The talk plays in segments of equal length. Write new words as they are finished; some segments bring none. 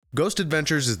Ghost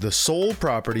Adventures is the sole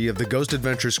property of the Ghost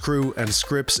Adventures crew and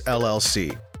Scripps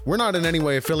LLC. We're not in any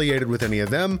way affiliated with any of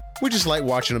them, we just like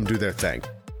watching them do their thing.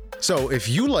 So if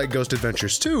you like Ghost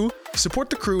Adventures too, support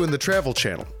the crew and the Travel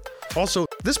Channel. Also,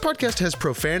 this podcast has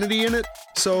profanity in it,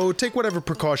 so take whatever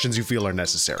precautions you feel are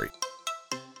necessary.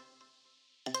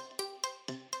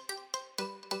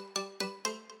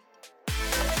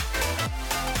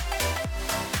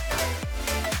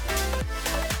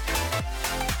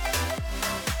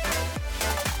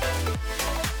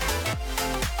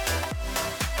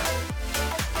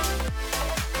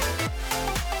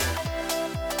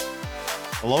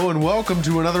 Hello and welcome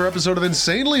to another episode of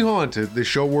Insanely Haunted, the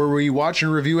show where we watch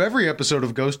and review every episode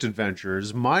of Ghost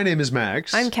Adventures. My name is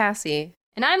Max. I'm Cassie.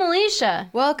 And I'm Alicia.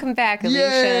 Welcome back, Alicia.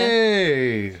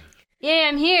 Yay! Yay,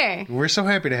 I'm here. We're so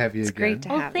happy to have you again. Great to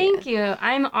have Thank you.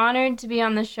 I'm honored to be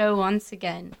on the show once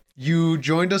again. You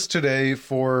joined us today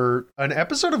for an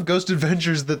episode of Ghost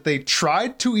Adventures that they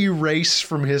tried to erase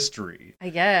from history. I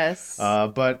guess.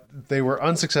 But they were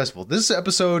unsuccessful. This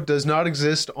episode does not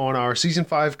exist on our Season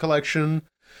 5 collection,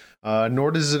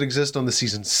 nor does it exist on the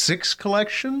Season 6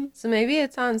 collection. So maybe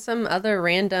it's on some other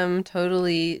random,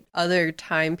 totally other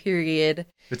time period.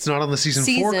 It's not on the Season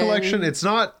 4 collection. It's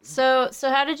not... So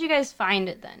how did you guys find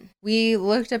it then? We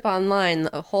looked up online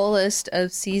a whole list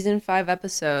of Season 5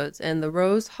 episodes, and the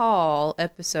Rose Hall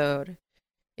episode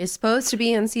is supposed to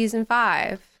be in Season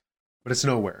 5. But it's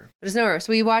nowhere. But it's nowhere.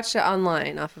 So we watched it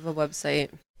online off of a website.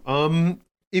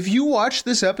 If you watch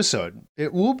this episode,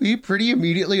 it will be pretty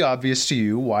immediately obvious to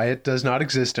you why it does not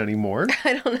exist anymore.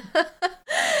 I don't know.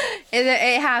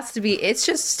 It has to be. It's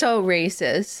just so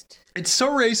racist. It's so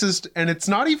racist, and it's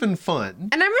not even fun.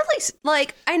 And I'm really,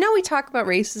 I know we talk about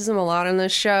racism a lot on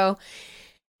this show.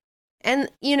 And,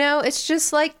 it's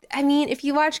just if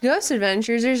you watch Ghost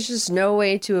Adventures, there's just no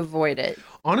way to avoid it.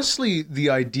 Honestly, the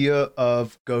idea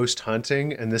of ghost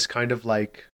hunting and this kind of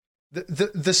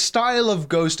the style of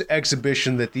ghost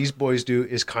exhibition that these boys do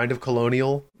is kind of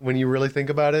colonial when you really think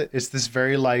about it. It's this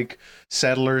very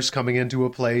settlers coming into a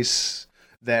place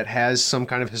that has some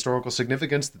kind of historical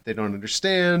significance that they don't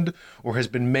understand or has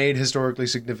been made historically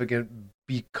significant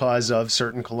because of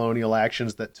certain colonial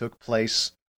actions that took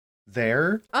place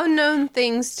there. Unknown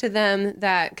things to them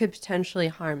that could potentially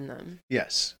harm them.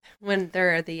 Yes. When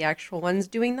they're the actual ones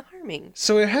doing the harming.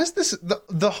 So it has this,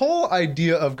 the whole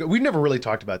idea of, we've never really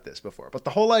talked about this before, but the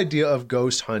whole idea of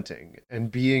ghost hunting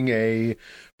and being a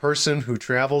person who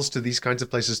travels to these kinds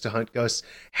of places to hunt ghosts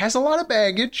has a lot of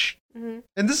baggage. Mm-hmm.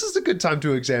 And this is a good time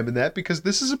to examine that because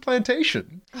this is a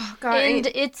plantation. Oh, God. And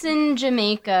it's in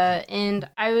Jamaica. And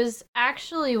I was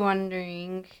actually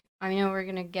wondering, I know we're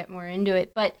going to get more into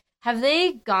it, but have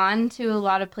they gone to a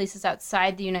lot of places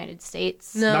outside the United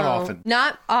States? No, not often.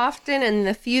 Not often, and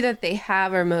the few that they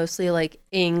have are mostly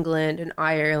England and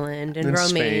Ireland and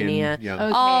Romania. Spain, yeah.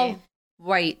 Okay. All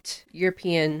white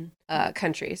European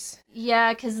countries.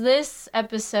 Yeah, because this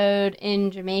episode in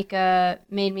Jamaica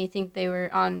made me think they were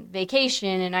on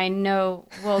vacation, and I know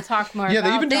we'll talk more yeah, about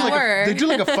they even that. they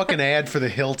do a fucking ad for the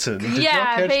Hilton. Did y'all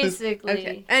Yeah, catch this? basically.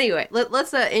 Okay. Anyway,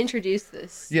 let's introduce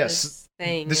this. Yes. This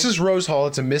thing. This is Rose Hall.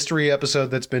 It's a mystery episode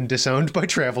that's been disowned by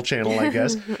Travel Channel, I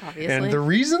guess. Obviously. And the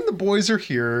reason the boys are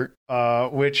here,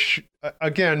 which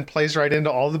again plays right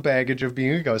into all the baggage of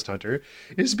being a ghost hunter,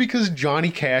 is because Johnny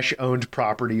Cash owned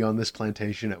property on this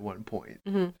plantation at one point.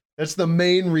 Mm-hmm. That's the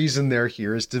main reason they're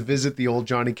here, is to visit the old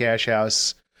Johnny Cash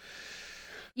house.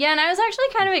 Yeah, and I was actually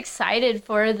kind of excited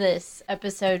for this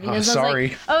episode because I was sorry.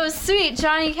 like, oh, sweet,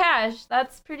 Johnny Cash.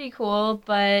 That's pretty cool.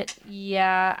 But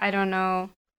yeah, I don't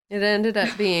know. It ended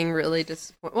up being really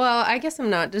disappointing. Well, I guess I'm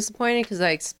not disappointed because I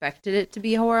expected it to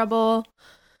be horrible.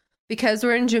 Because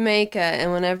we're in Jamaica,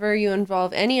 and whenever you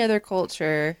involve any other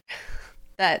culture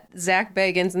that Zach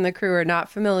Bagans and the crew are not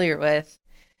familiar with,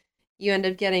 you end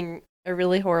up getting a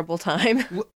really horrible time.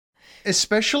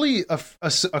 Especially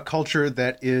a culture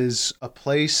that is a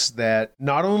place that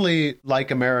not only, like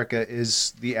America,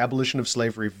 is the abolition of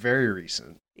slavery very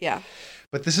recent. Yeah.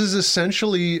 But this is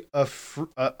essentially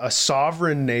a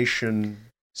sovereign nation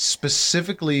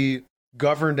specifically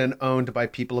governed and owned by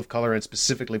people of color and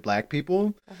specifically black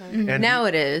people. Mm-hmm. And now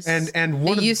it is. And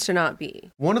it used to not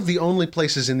be. One of the only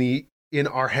places in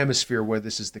our hemisphere where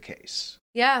this is the case.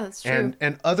 Yeah, that's true.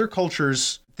 And other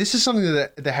cultures, this is something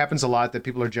that happens a lot that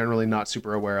people are generally not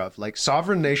super aware of. Like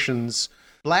sovereign nations,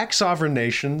 black sovereign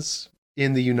nations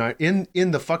in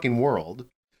the fucking world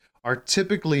are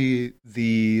typically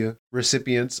the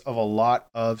recipients of a lot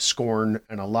of scorn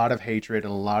and a lot of hatred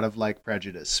and a lot of like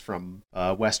prejudice from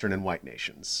Western and white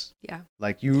nations. Yeah.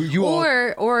 Like you all.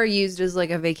 Or used as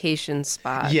like a vacation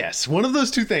spot. Yes, one of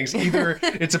those two things. Either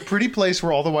it's a pretty place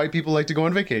where all the white people like to go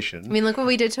on vacation, I mean, look what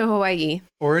we did to Hawaii.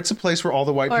 or it's a place where all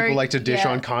the white Or- people like to dish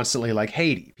yeah. on constantly, like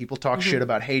Haiti. People talk shit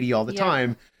about Haiti all the Yeah.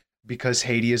 time because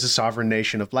Haiti is a sovereign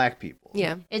nation of black people.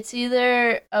 Yeah. It's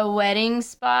either a wedding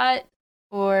spot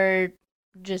or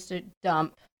just a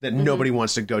dump. That nobody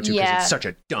wants to go to because Yeah. it's such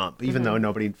a dump, even though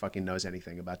nobody fucking knows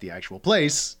anything about the actual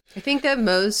place. I think that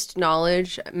most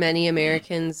knowledge many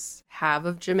Americans have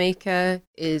of Jamaica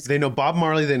is, They know Bob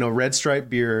Marley, they know Red Stripe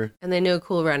Beer, and they know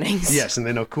Cool Runnings. yes, and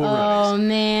they know Cool Oh Runnings,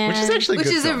 man, which is actually Which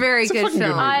good is a film. very It's good fucking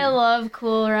film. movie. I love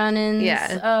Cool Runnings.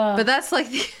 Yeah. But that's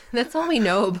like, that's all we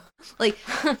know. Like,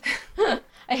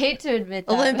 I hate to admit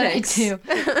that, Olympics. but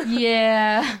I do.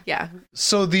 Yeah. yeah.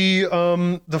 So the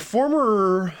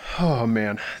former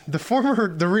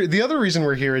the other reason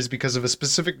we're here is because of a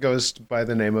specific ghost by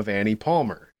the name of Annie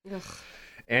Palmer. Ugh.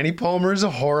 Annie Palmer is a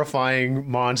horrifying,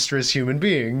 monstrous human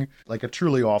being, like a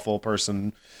truly awful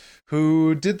person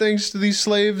who did things to these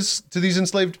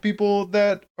enslaved people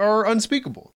that are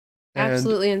unspeakable. and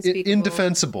Absolutely unspeakable.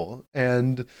 Indefensible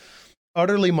and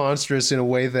utterly monstrous in a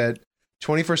way that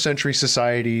 21st century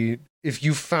society, if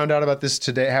you found out about this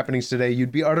happenings today,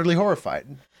 you'd be utterly horrified.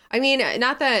 I mean,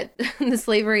 not that the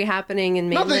slavery happening in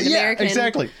Not mainland that- yeah, America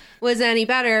exactly. was any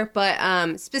better,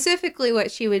 but specifically what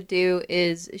she would do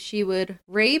is she would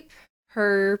rape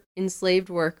her enslaved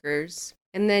workers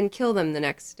and then kill them the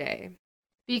next day.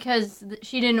 Because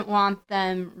she didn't want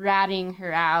them ratting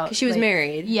her out. 'Cause she was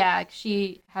married. Yeah,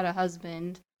 she had a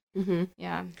husband. Mm-hmm.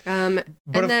 Yeah.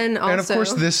 But then also, and of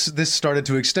course this started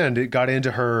to extend. It got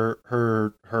into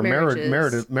her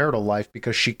Marriages. marital life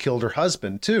because she killed her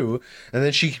husband too, and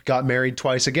then she got married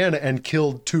twice again and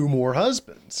killed 2 more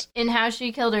husbands. And how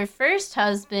she killed her first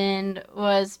husband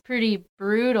was pretty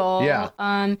brutal.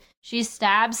 Yeah. She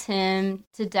stabs him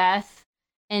to death,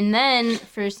 and then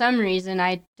for some reason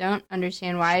I don't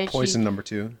understand why Poison number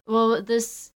 2. Well,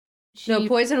 this. no,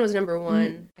 poison was number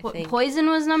 1. I think. Poison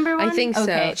was number 1. I think so.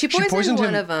 Okay. She poisoned one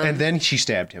him, of them, and then she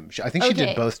stabbed him. I think she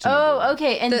did both. To number Oh, one.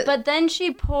 okay. And but then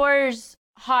she pours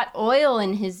hot oil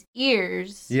in his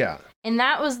ears. Yeah. And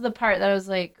that was the part that I was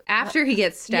like, after he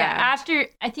gets stabbed. yeah, after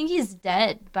I think he's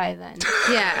dead by then.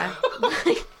 Yeah.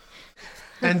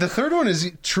 And the third one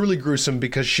is truly gruesome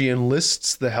because she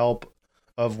enlists the help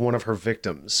of one of her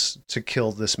victims to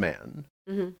kill this man.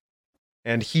 Mhm.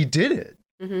 And he did it.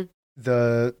 Mhm.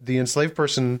 The enslaved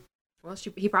person, Well,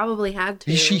 he probably had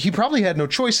to. he probably had no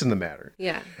choice in the matter.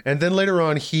 Yeah. And then later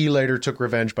on, he later took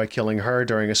revenge by killing her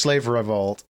during a slave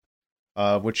revolt,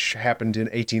 which happened in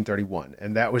 1831.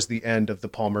 And that was the end of the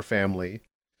Palmer family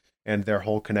and their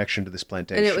whole connection to this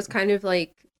plantation. And it was kind of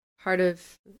like part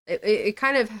of it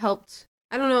kind of helped.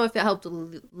 I don't know if it helped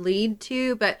lead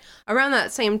to, but around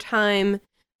that same time,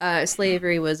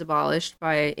 slavery was abolished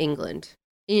by England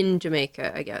in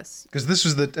Jamaica, I guess. because this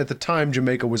was at the time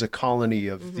Jamaica was a colony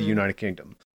of the United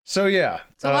Kingdom. So yeah,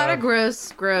 It's a lot of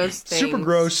gross things. super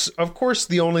gross. Of course,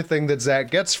 the only thing that Zach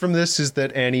gets from this is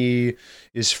that Annie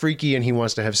is freaky and he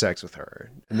wants to have sex with her,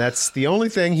 and that's the only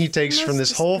thing he takes Most from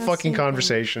this whole disgusting fucking thing.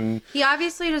 conversation. He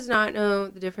obviously does not know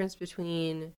the difference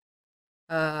between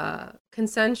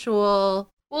consensual.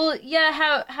 Well,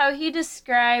 yeah, how he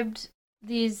described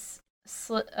these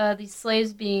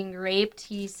slaves being raped.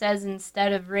 He says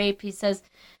instead of rape, he says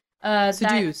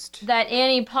Seduced. that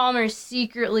Annie Palmer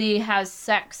secretly has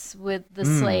sex with the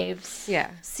slaves.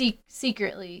 Yeah.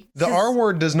 Secretly. The R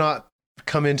word does not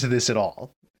come into this at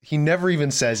all. He never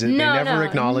even says it. They never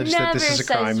acknowledge that this is a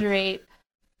crime. Says rape.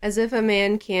 As if a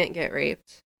man can't get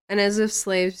raped. And as if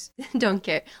slaves don't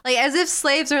get. Like, as if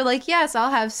slaves are like, yes,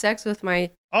 I'll have sex with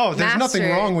my. Oh, there's nothing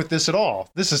Master. wrong with this at all.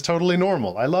 This is totally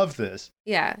normal. I love this.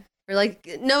 Yeah. Or like,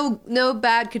 no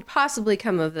bad could possibly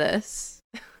come of this.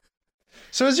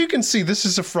 So as you can see, this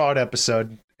is a fraud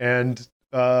episode, and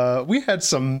we had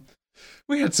some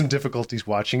difficulties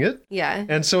watching it. Yeah.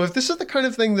 And so if this is the kind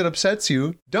of thing that upsets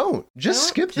you, don't. Just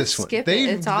skip this one. Skip it.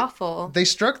 It's awful. They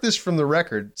struck this from the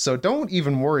record, so don't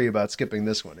even worry about skipping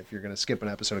this one if you're going to skip an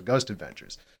episode of Ghost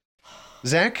Adventures.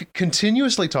 Zach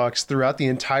continuously talks throughout the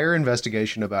entire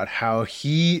investigation about how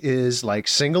he is like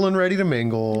single and ready to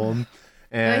mingle.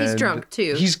 And he's drunk,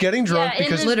 too. He's getting drunk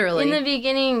because literally. in the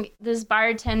beginning, this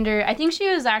bartender, I think she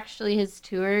was actually his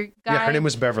tour guide. yeah, her name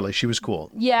was Beverly. She was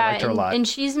cool. Yeah, I liked her a lot. and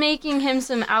she's making him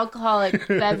some alcoholic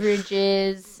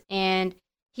beverages, and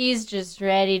he's just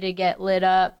ready to get lit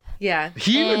up. Yeah.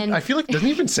 And- I feel like, doesn't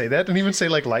he even say that? Didn't he even say,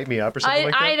 like, light me up or something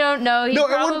like that? I don't know. He No,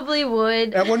 probably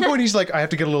would. At one point, he's like, I have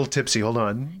to get a little tipsy. Hold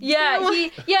on. Yeah,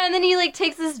 and then he like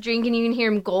takes this drink and you can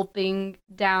hear him gulping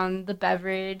down the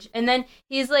beverage. And then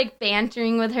he's like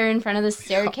bantering with her in front of the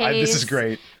staircase. This is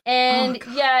great. And Oh,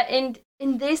 God. yeah,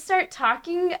 and they start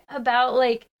talking about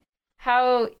like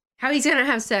how How he's gonna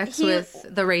have sex with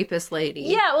the rapist lady.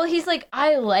 yeah, well he's like,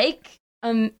 I like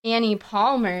Annie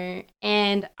Palmer,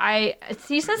 and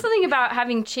he says something about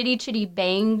having chitty chitty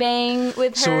bang bang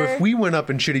with her. So if we went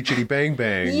up in Chitty Chitty Bang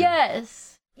Bang.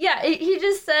 Yes. Yeah, he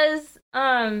just says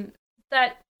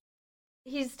that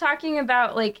he's talking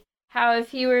about like how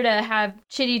if he were to have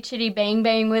chitty chitty bang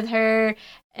bang with her,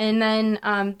 and then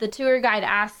the tour guide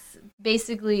asks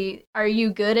basically, are you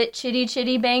good at chitty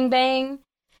chitty bang bang?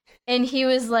 And he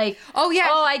was like, Oh yeah.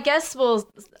 I guess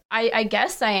I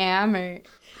guess I am, or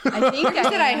I think I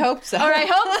said I hope so. Or I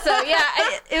hope so.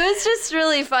 Yeah, it was just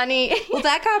really funny. Well,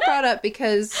 that got brought up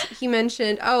because he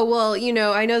mentioned, oh, well,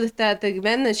 I know that the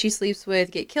men that she sleeps with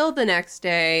get killed the next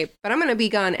day, but I'm going to be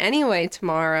gone anyway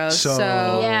tomorrow. So-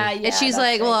 Yeah, And she's that's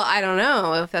like, right. well, I don't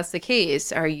know if that's the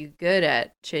case. Are you good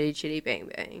at chitty chitty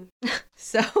bang bang?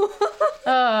 So,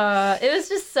 It was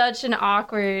just such an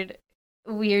awkward,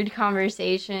 weird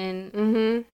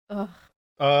conversation. Ugh.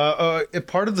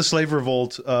 Part of the slave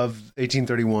revolt of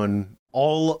 1831,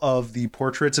 all of the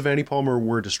portraits of Annie Palmer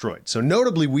were destroyed. So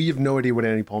notably, we have no idea what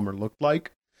Annie Palmer looked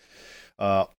like.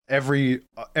 Every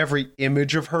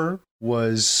image of her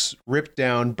was ripped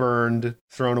down, burned,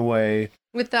 thrown away.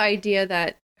 with the idea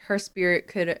that her spirit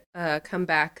could come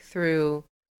back through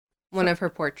one of her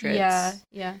portraits.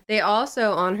 Yeah. They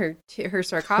also on her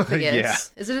sarcophagus. Yeah.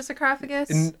 Is it a sarcophagus?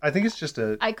 And I think it's just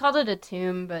a. I called it a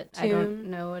tomb, but I don't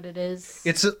Tomb. know what it is.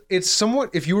 It's somewhat.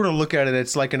 If you were to look at it,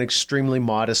 it's like an extremely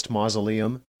modest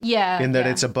mausoleum in that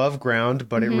it's above ground,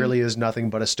 but it really is nothing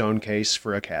but a stone case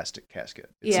for a casket.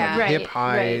 It's Yeah. like hip Right,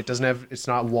 high. right. It doesn't have. It's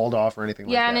not walled off or anything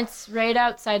like that. and it's right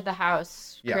outside the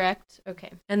house, Yeah. correct?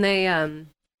 Okay. And they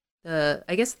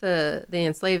I guess the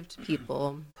enslaved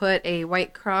people put a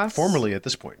white cross. formerly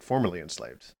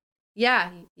enslaved. Yeah.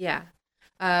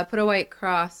 Put a white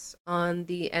cross on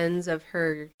the ends of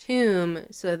her tomb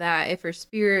so that if her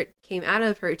spirit came out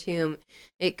of her tomb,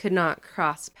 it could not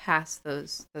cross past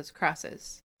those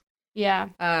crosses. Yeah.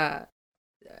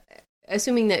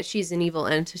 Assuming that she's an evil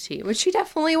entity, which she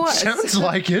definitely was. Sounds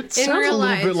like it. in Sounds a real little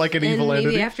life, bit like an and evil maybe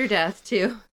entity. after death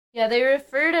too. Yeah, they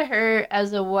refer to her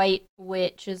as a white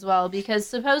witch as well because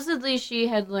supposedly she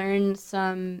had learned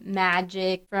some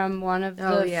magic from one of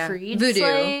Oh, the yeah. freed Voodoo.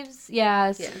 slaves.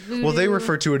 Yes. Yeah. Well, they voodoo.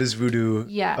 refer to it as voodoo.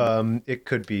 Yeah. It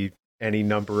could be any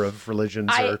number of religions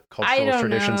I or cultural don't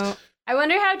traditions. know. I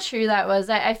wonder how true that was.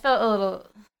 I felt a little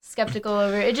skeptical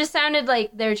over it. It just sounded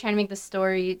like they were trying to make the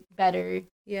story better.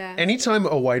 Yeah. Anytime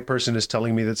a white person is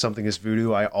telling me that something is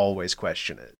voodoo, I always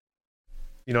question it.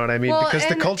 You know what I mean? Well, because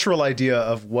the and- cultural idea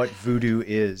of what voodoo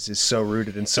is so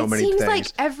rooted in so many seems things. like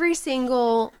every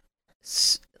single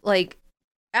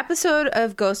episode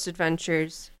of Ghost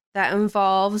Adventures that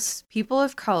involves people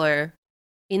of color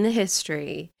in the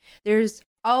history, there's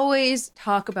always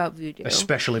talk about voodoo.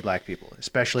 Especially black people.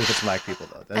 Especially if it's black people,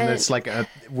 though. Then And- it's like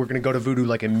we're going to go to voodoo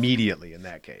like immediately in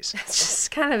that case. It's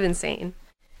just kind of insane.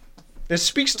 It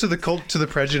speaks to the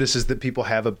prejudices that people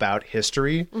have about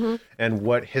history and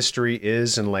what history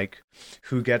is and like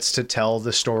who gets to tell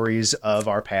the stories of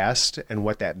our past and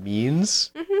what that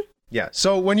means. Yeah.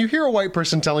 So when you hear a white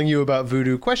person telling you about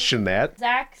voodoo, question that.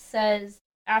 Zach says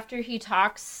after he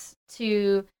talks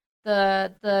to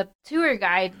the tour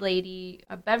guide lady,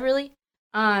 Beverly,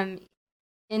 and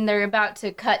they're about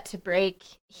to cut to break,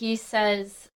 he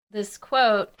says this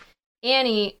quote,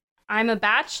 "Annie, I'm a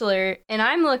bachelor and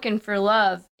I'm looking for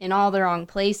love in all the wrong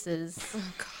places."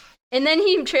 Oh, God. And then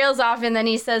he trails off and then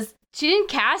he says, "She didn't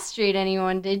castrate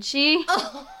anyone, did she?"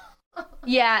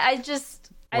 Yeah,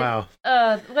 Wow.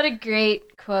 What a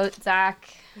great quote,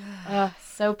 Zach.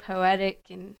 So poetic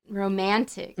and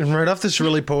romantic. And right off this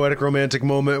really poetic romantic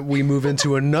moment, we move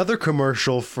into another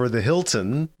commercial for the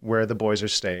Hilton where the boys are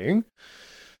staying.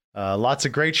 Lots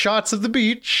of great shots of the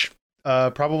beach.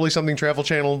 Probably something Travel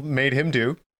Channel made him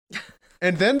do.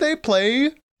 And then they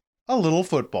play a little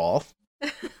football.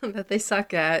 That they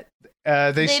suck at.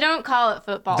 They don't call it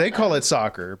football. They though. call it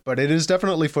soccer, but it is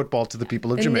definitely football to the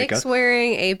people of And Jamaica. Nick's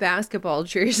wearing a basketball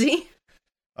jersey.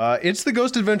 It's the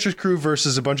Ghost Adventures crew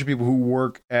versus a bunch of people who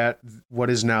work at what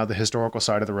is now the historical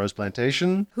side of the Rose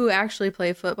Plantation. Who actually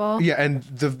play football. Yeah, and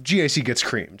the GAC gets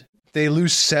creamed. They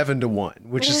lose 7-1,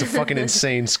 which is a fucking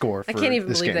insane score for I can't even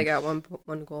this believe game. they got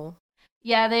one goal.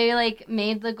 Yeah, they like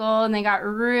made the goal and they got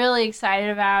really excited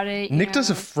about it. Nick does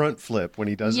a front flip when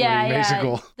he makes a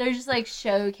goal. They're just like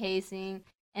showcasing.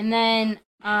 And then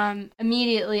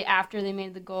immediately after they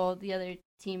made the goal, the other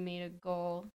team made a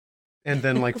goal. And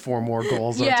then like 4 more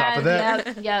goals on top of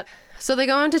that. Yep. So they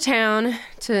go into town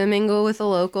to mingle with the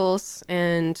locals,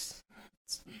 and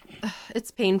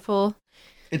it's painful.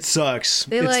 It sucks.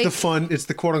 They, it's like- the fun. It's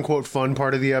the quote unquote fun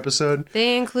part of the episode.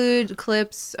 They include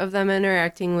clips of them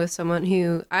interacting with someone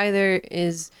who either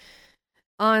is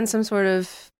on some sort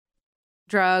of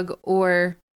drug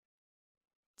or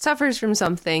suffers from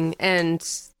something, and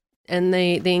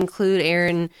they include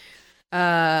Aaron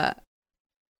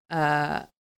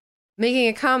making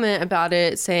a comment about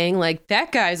it, saying like,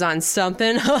 that guy's on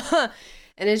something.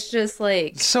 And it's just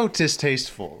like, So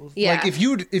distasteful. Yeah. Like if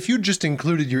you just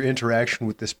included your interaction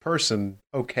with this person,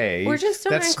 okay. Or just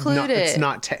don't include not, it. It's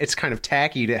not. It's kind of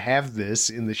tacky to have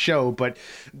this in the show, but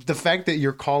the fact that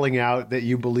you're calling out that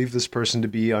you believe this person to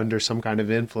be under some kind of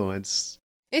influence.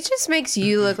 it just makes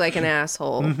you look like an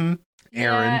asshole. Mm-hmm.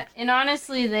 Aaron. Yeah, and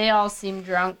honestly, they all seem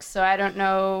drunk, so I don't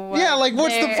know. Yeah, like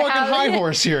what's the fucking high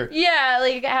horse here? Yeah,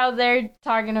 like how they're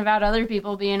talking about other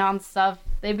people being on stuff.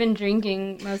 They've been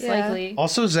drinking, most Yeah. likely.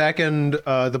 Also, Zach and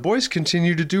the boys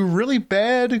continue to do really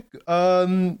bad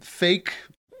fake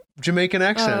Jamaican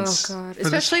accents. Oh god, for this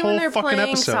especially when whole they're fucking playing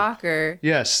episode. soccer.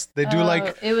 Yes, they do Oh,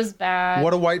 like it was bad.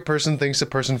 what a white person thinks a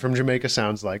person from Jamaica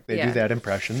sounds like. They Yeah. do that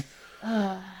impression.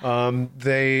 Ugh.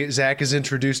 Zach is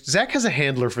introduced. Zach has a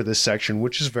handler for this section,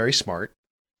 which is very smart.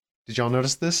 Did y'all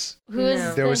notice this? Who is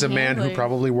No. There was the a man who handler?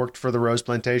 probably worked for the Rose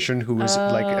Plantation who was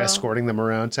like Oh. escorting them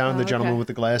around town. The Oh, gentleman okay. with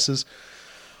the glasses,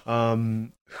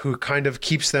 who kind of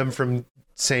keeps them from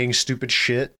saying stupid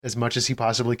shit as much as he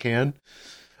possibly can.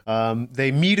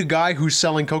 They meet a guy who's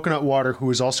selling coconut water who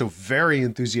is also very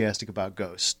enthusiastic about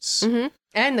ghosts. Mm-hmm.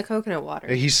 And the coconut water.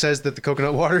 He says that the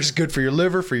coconut water is good for your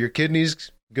liver, for your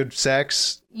kidneys, good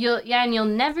sex. You'll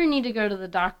never need to go to the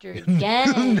doctor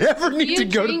again. You'll never need you to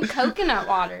go to drink coconut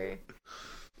water.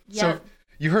 So Yep.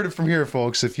 you heard it from here,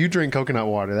 folks. If you drink coconut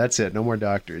water, that's it. No more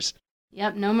doctors.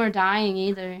 Yep, no more dying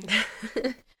either.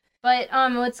 But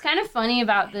what's kind of funny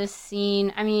about this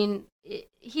scene, I mean,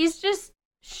 he's just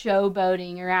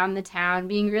showboating around the town,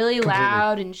 being really Completely.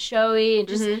 loud and showy and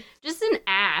Mhm. just an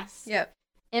ass. Yep.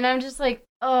 And I'm just like,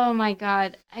 oh my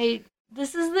god,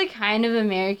 this is the kind of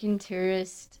American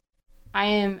tourist I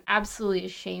am absolutely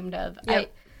ashamed of.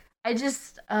 Yep. I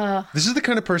just This is the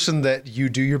kind of person that you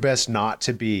do your best not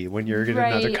to be when you're in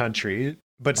another Right. country.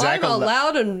 But Zach, I'm a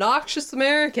loud, obnoxious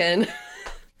American.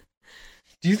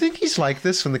 do you think he's like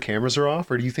this when the cameras are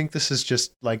off, or do you think this is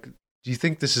just like? Do you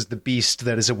think this is the beast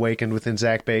that is awakened within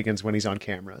Zach Bagans when he's on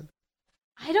camera?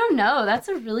 I don't know. That's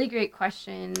a really great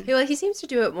question. Well, he seems to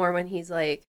do it more when he's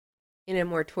like in a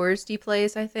more touristy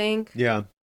place, I think, Yeah,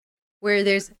 where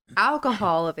there's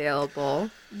alcohol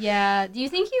available. Yeah. Do you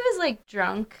think he was like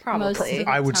drunk? Most of Probably. the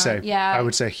I would time? say. Yeah. I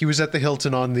would say he was at the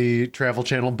Hilton on the Travel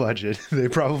Channel budget. They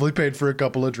probably paid for a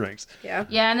couple of drinks. Yeah.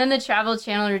 Yeah, and then the Travel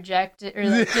Channel rejected, or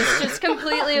like just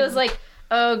completely was like,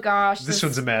 oh gosh, This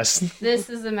one's a mess. this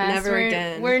is a mess. Never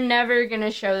again. We're never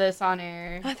gonna show this on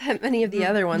air. Not that many of the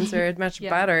other ones are much Yeah.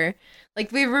 better.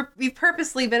 Like we've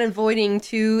purposely been avoiding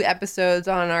 2 episodes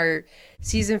on our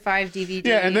season 5 DVD.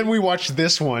 Yeah, and then we watched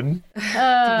this one.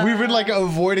 We've been like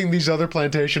avoiding these other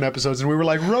plantation episodes, and we were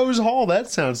like, Rose Hall, that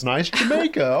sounds nice.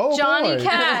 Jamaica, oh Johnny boy.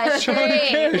 Cash. Johnny hey.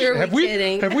 Cash. Who are we Have we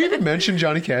kidding? have we even mentioned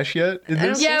Johnny Cash yet in I don't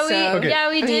this? think Yeah, so. Okay.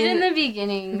 we I did mean, in the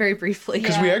beginning. very briefly.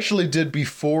 Because Yeah. we actually did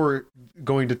before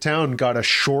going to town, got a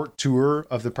short tour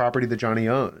of the property that Johnny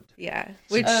owned. Yeah,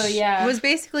 which Oh, yeah. was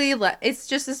basically it's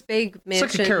just this big It's mansion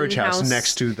like a carriage house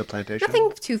next to the plantation.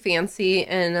 Nothing too fancy,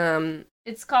 and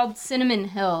It's called Cinnamon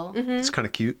Hill. mhm. It's kind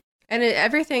of cute. and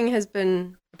everything has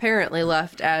been apparently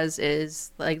left as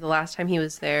is. Like the last time he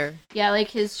was there. Yeah, like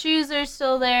his shoes are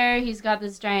still there. He's got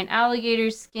this giant alligator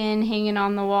skin hanging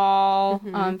on the wall.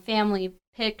 Mhm. Family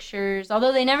pictures,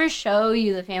 although they never show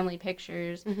you the family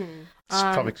pictures. Mm-hmm. It's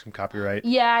probably some copyright.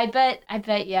 Yeah, I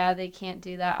bet. Yeah, they can't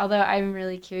do that. Although I'm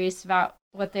really curious about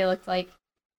what they looked like.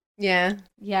 Yeah,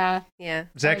 Yeah, yeah.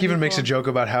 Zach That'd even be makes a cool. joke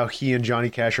about how he and Johnny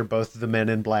Cash are both the men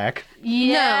in black.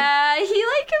 yeah. He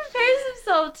like compares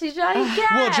himself to Johnny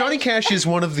Cash. Well, Johnny Cash is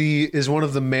one of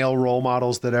the male role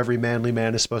models that every manly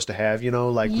man is supposed to have,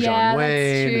 like Yeah, John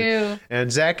Wayne. that's true.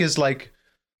 And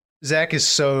Zach is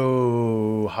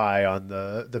so high on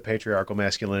the patriarchal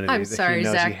masculinity I'm that sorry, he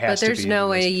knows Zach, he has but to there's be no in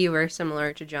way this. you are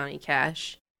similar to Johnny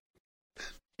Cash.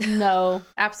 No,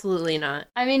 Absolutely not.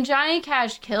 I mean Johnny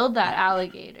Cash killed that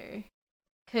alligator.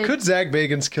 Could Zach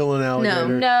Bagans kill an alligator?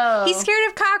 no? He's scared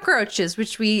of cockroaches,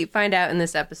 which we find out in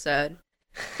this episode.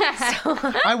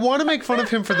 I want to make fun of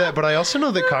him for that, but I also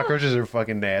know that cockroaches are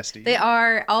fucking nasty. They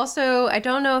are also, I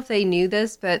don't know if they knew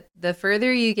this, but the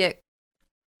closer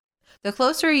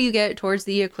you get towards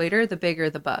the equator, the bigger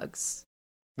the bugs.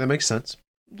 That makes sense.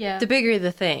 Yeah. The bigger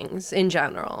the things in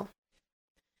general.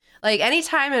 Like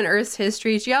anytime in Earth's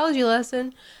history, geology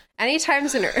lesson, anytime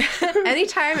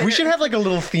We should have like a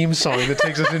little theme song that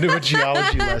takes us into a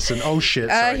geology lesson. Oh shit.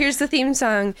 Sorry. Here's the theme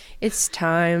song. It's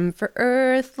time for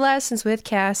Earth lessons with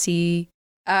Cassie.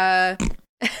 Anytime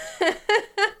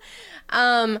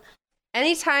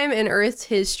in Earth's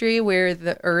history where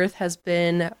the Earth has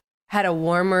had a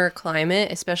warmer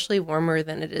climate, especially warmer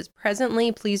than it is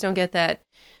presently, please don't get that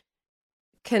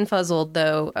confuzzled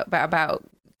though about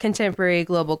contemporary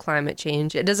global climate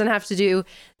change. It doesn't have to do.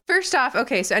 First off,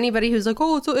 okay, so anybody who's like,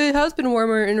 oh, so it has been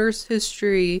warmer in Earth's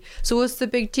history, so what's the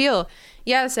big deal?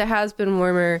 Yes, it has been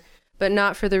warmer, but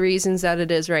not for the reasons that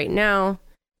it is right now.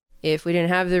 If we didn't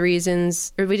have the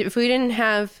reasons, or if we didn't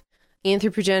have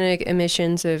anthropogenic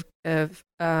emissions of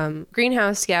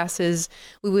greenhouse gases,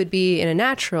 we would be in a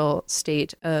natural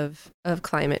state of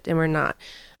climate, and we're not.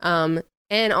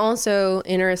 And also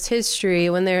in Earth's history,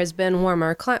 when there has been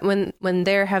when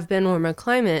there have been warmer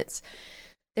climates,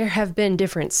 there have been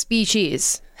different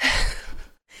species.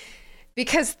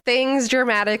 Because things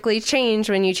dramatically change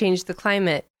when you change the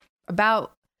climate. I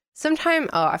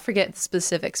forget the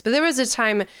specifics, but there was a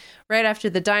time right after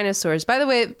the dinosaurs. By the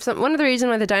way, one of the reasons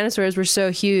why the dinosaurs were so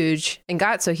huge and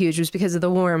got so huge was because of the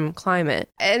warm climate.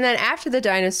 And then after the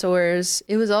dinosaurs,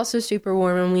 it was also super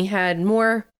warm and we had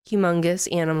more humongous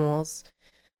animals.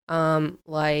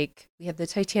 Like we had the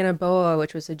Titanoboa,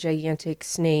 which was a gigantic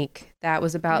snake that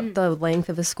was about the length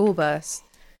of a school bus.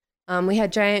 We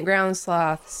had giant ground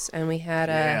sloths, and we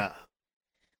had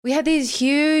these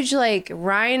huge like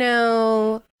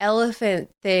rhino elephant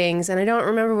things, and I don't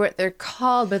remember what they're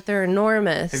called, but they're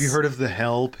enormous. Have you heard of the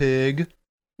hell pig?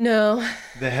 No.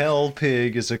 The hell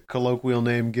pig is a colloquial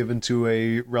name given to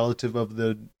a relative of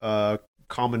the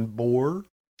common boar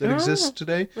that exists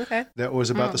today. Okay. That was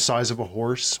about the size of a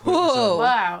horse. Whoa.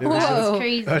 Wow. It was That's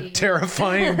crazy. a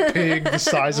terrifying pig the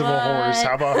size of a horse.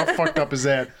 How fucked up is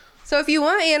that? So if you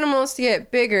want animals to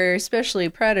get bigger, especially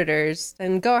predators,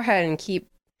 then go ahead and keep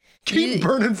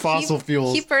burning fossil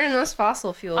fuels. Keep burning those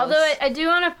fossil fuels. Although I do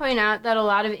want to point out that a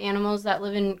lot of animals that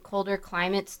live in colder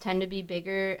climates tend to be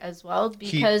bigger as well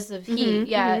because of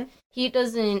heat. Heat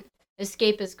doesn't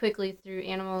escape as quickly through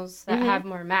animals that have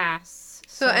more mass.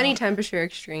 So any temperature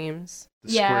extremes.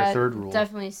 The square third rule.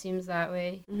 Definitely seems that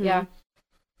way. Yeah.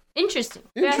 Interesting.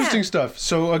 Interesting stuff.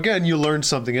 So again, you learned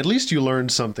something. At least you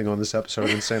learned something on this episode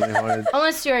of Insanely Haunted.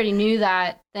 Unless you already knew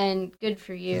that, then good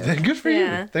for you. Then good for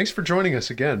you. Thanks for joining us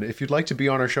again. If you'd like to be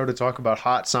on our show to talk about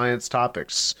hot science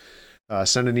topics,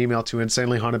 send an email to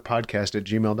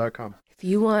insanelyhauntedpodcast@gmail.com. If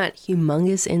you want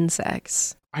humongous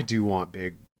insects. I do want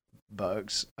big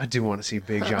bugs. I do want to see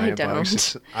big giant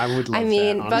bugs. I would love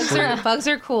that, bugs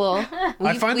are cool.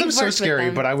 I find them so scary,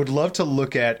 but I would love to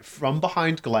look at from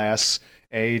behind glass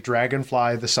a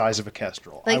dragonfly the size of a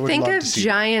kestrel. Like think of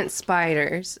giant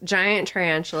spiders, giant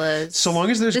tarantulas. So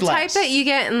long as there's the glass. type that you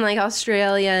get in like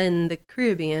Australia and the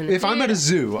Caribbean. If I'm at a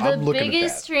zoo, I'm looking at that. The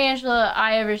biggest tarantula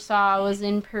I ever saw was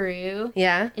in Peru.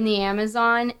 Yeah. In the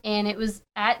Amazon, and it was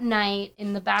at night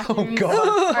in the bathroom. Oh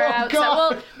god. Or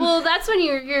outside. Well, that's when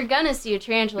you're gonna see a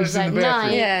tarantula is at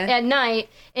night. Yeah. At night,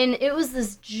 and it was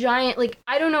this giant, like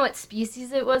I don't know what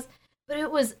species it was, but it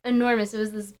was enormous. It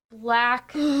was this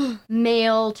black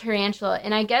male tarantula,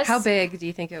 and I guess how big do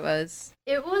you think it was?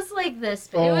 It was like this,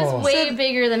 but it was way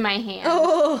bigger than my hand.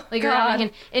 Oh, like around my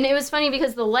hand. And it was funny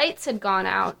because the lights had gone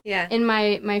out. Yeah. And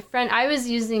my friend, I was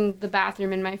using the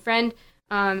bathroom, and my friend,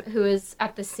 who is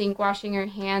at the sink washing her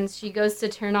hands, she goes to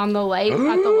turn on the light at the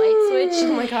light switch.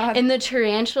 Oh my god! And the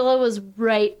tarantula was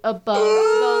right above the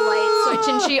light switch,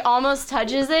 and she almost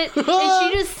touches it, and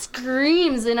she just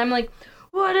screams, and I'm like,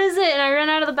 what is it? And I ran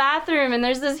out of the bathroom, and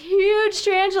there's this huge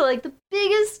tarantula, like the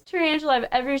biggest tarantula I've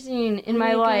ever seen in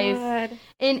my life. God.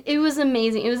 And it was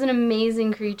amazing. It was an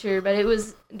amazing creature, but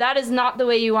that is not the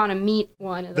way you want to meet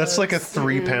one of those. That's like a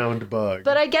 3-pound bug.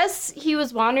 But I guess he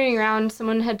was wandering around.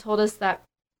 Someone had told us that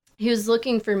he was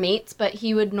looking for mates, but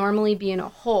he would normally be in a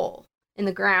hole in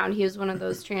the ground. He was one of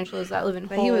those tarantulas that live in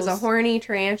holes. But he was a horny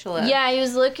tarantula. Yeah, he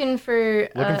was looking for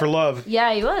love.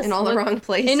 Yeah, he was. In all the wrong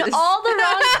places. In all the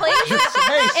wrong places.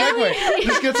 Hey, segue.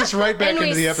 This gets us right back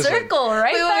into the episode. Circle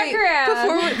back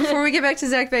around. Before we get back to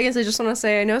Zach Bagans, I just want to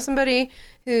say I know somebody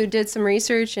who did some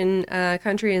research in a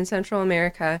country in Central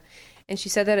America, and she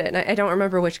said that and I don't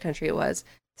remember which country it was,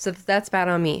 so that's bad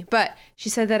on me. But she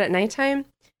said that at nighttime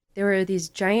there were these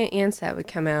giant ants that would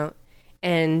come out,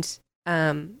 and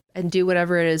and do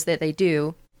whatever it is that they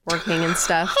do, working and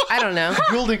stuff. I don't know.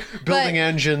 building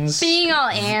engines, Being all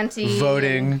anti.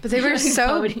 voting. But they were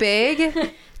so Voting. big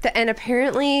that, and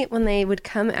apparently when they would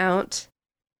come out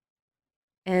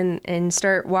and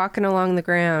start walking along the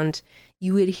ground,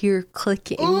 you would hear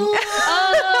clicking.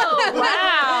 Oh,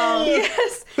 wow.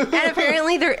 Yes. And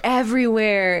apparently they're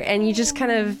everywhere, and you just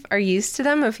kind of are used to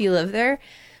them if you live there.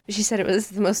 But she said it was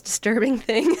the most disturbing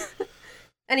thing.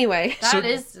 Anyway. That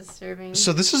is disturbing.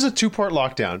 So this is a 2-part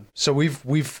lockdown. So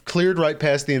we've cleared right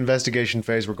past the investigation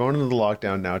phase. We're going into the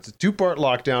lockdown now. It's a 2-part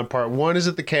lockdown. Part 1 is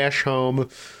at the Cash home.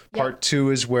 Part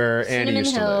 2 is where Annie Cinnamon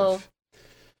used to Hill live.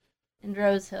 and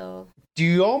Rose Hill. Do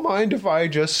you all mind if I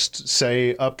just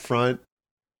say up front,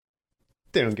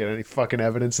 they don't get any fucking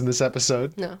evidence in this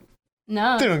episode? No.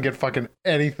 No. They don't get fucking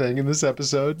anything in this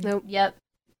episode. Nope. Yep.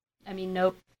 I mean,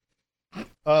 nope. They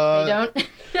Uh, don't.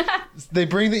 they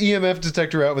bring the EMF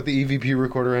detector out with the EVP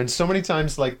recorder, and so many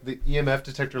times, like, the EMF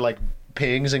detector, like,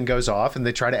 pings and goes off, and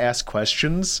they try to ask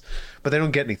questions, but they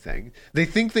don't get anything. They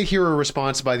think they hear a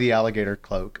response by the alligator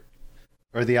cloak.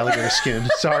 Or the alligator skin.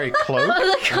 Sorry, cloak?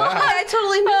 Wow. I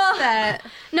totally missed that.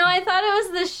 No, I thought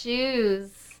it was the shoes.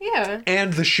 Yeah.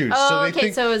 And the shoes. Oh, so they okay,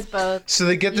 think, so it was both. so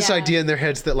they get this Yeah. idea in their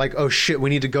heads that, like, oh shit, we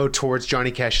need to go towards Johnny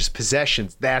Cash's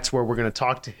possessions. That's where we're going to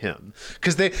talk to him.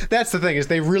 Because that's the thing, is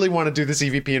they really want to do this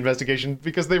EVP investigation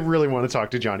because they really want to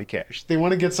talk to Johnny Cash. They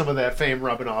want to get some of that fame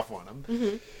rubbing off on him.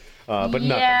 Mm-hmm. But nothing.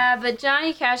 Yeah, but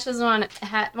Johnny Cash doesn't want to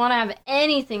have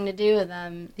anything to do with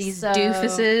them. These so-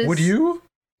 doofuses. Would you?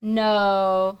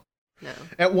 No. No.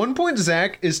 At one point,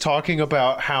 Zach is talking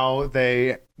about how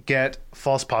they get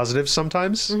false positives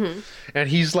sometimes. Mm-hmm. And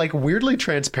he's like weirdly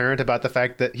transparent about the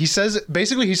fact that he says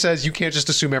you can't just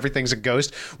assume everything's a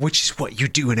ghost, which is what you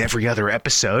do in every other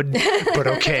episode. But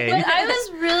okay. But I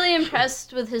was really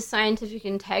impressed with his scientific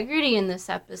integrity in this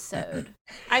episode.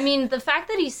 I mean, the fact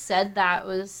that he said that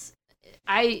was,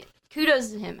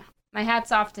 kudos to him. My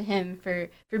hat's off to him for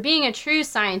being a true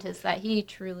scientist that he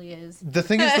truly is. The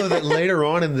thing is, though, that later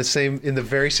on in the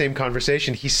very same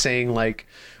conversation, he's saying, like,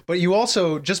 but you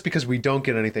also, just because we don't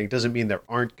get anything doesn't mean there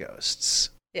aren't ghosts.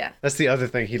 Yeah. That's the other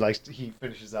thing he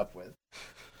finishes up with.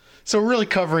 So really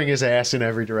covering his ass in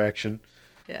every direction.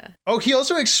 Yeah. Oh, he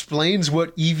also explains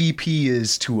what EVP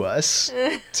is to us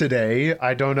today.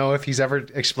 I don't know if he's ever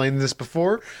explained this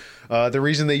before. The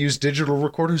reason they use digital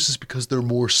recorders is because they're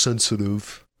more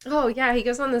sensitive. Oh, yeah. He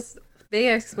goes on this big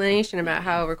explanation about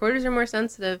how recorders are more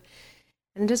sensitive,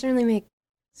 and it doesn't really make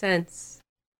sense.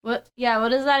 What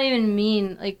does that even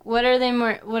mean? Like, what are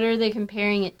they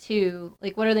comparing it to?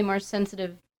 Like, what are they more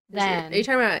sensitive than? Are you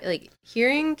talking about, like,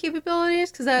 hearing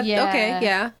capabilities? Because that, Yeah. okay,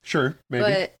 yeah. Sure, maybe.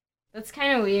 But That's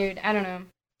kind of weird. I don't know.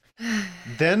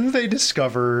 Then they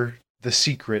discover the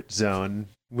secret zone,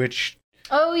 which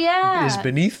Oh, yeah. is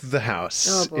beneath the house.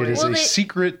 Oh, boy. It is Well, a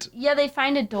secret. Yeah, they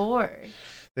find a door.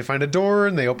 They find a door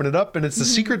and they open it up, and it's the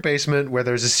secret basement where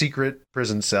there's a secret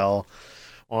prison cell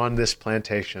on this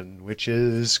plantation, which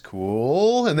is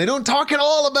cool. And they don't talk at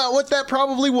all about what that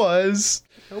probably was.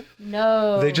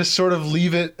 No. They just sort of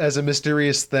leave it as a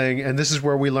mysterious thing. And this is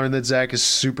where we learn that Zach is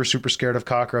super, super scared of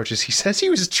cockroaches. He says he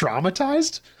was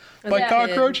traumatized by Yeah.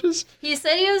 cockroaches. He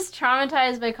said he was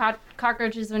traumatized by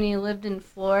cockroaches when he lived in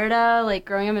Florida, like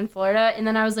growing up in Florida. And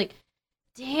then I was like,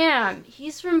 damn,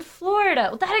 he's from Florida.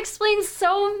 Well, that explains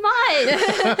so much.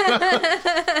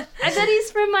 I bet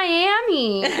he's from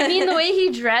Miami. I mean, the way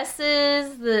he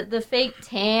dresses, the fake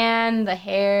tan, the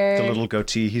hair. The little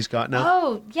goatee he's got now.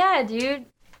 Oh, yeah, dude.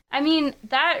 I mean,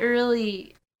 that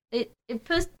really... It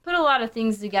put a lot of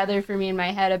things together for me in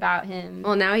my head about him.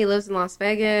 well, now he lives in Las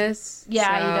Vegas.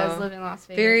 Yeah, he so does live in Las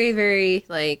Vegas. Very, very,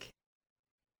 like,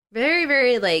 very,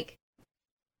 very, like,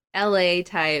 LA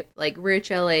type, like, rich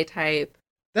LA type.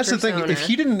 That's the thing. persona. If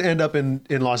he didn't end up in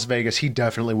Las Vegas, he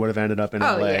definitely would have ended up in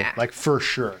Oh, LA. yeah. Like, for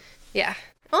sure. Yeah.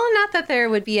 Well, not that there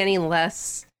would be any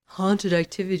less haunted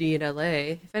activity in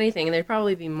LA. If anything, there'd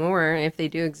probably be more if they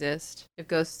do exist. If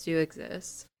ghosts do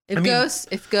exist. If I mean,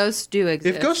 ghosts do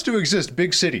exist. If ghosts do exist,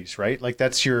 big cities, right? Like,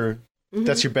 that's your Mhm.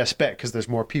 that's your best bet because there's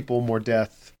more people, more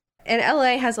death. And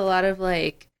LA has a lot of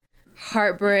like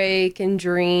heartbreak and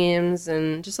dreams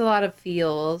and just a lot of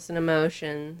feels and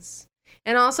emotions.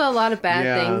 And also a lot of bad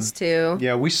Yeah. things too.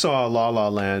 Yeah, we saw La La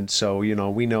Land, so, we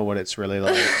know what it's really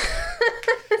like.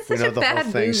 We Such know a the whole bad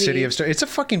thing. movie. City of Stars. It's a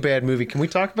fucking bad movie. Can we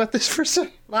talk about this for a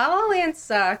second? La La Land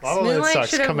sucks. La La Land Moonlight sucks.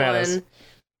 should have Come at us.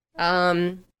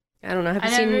 won. I don't know. Have you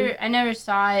seen? I never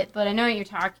saw it, but I know what you're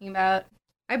talking about.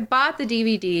 I bought the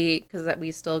DVD because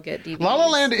we still get DVDs. La La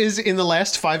Land is, in the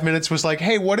last 5 minutes, was like,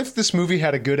 hey, what if this movie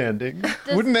had a good ending?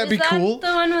 Wouldn't that be cool?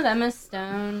 The one with Emma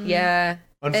Stone. Yeah.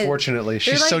 Unfortunately,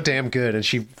 she's like- so damn good, and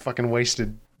she fucking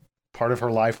wasted part of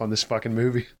her life on this fucking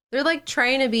movie. They're like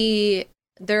trying to be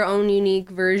their own unique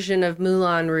version of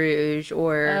Moulin Rouge,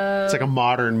 or It's like a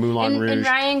modern Moulin Rouge. And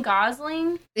Ryan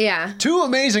Gosling. yeah, Two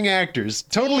amazing actors,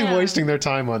 totally Yeah. wasting their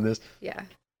time on this. yeah.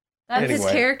 That's Anyway.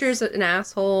 His character's an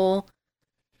asshole,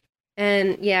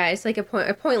 and yeah, it's like a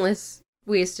pointless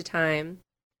waste of time.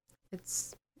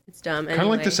 It's dumb. Kind of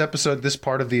like anyway. this episode, this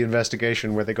part of the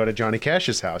investigation where they go to Johnny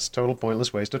Cash's house. Total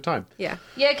pointless waste of time. Yeah,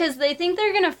 Yeah, because they think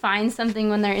they're gonna find something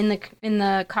when they're in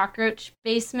the cockroach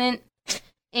basement,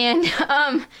 and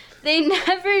they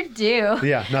never do.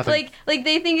 Yeah, nothing. Like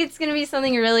they think it's gonna be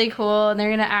something really cool, and they're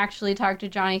gonna actually talk to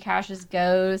Johnny Cash's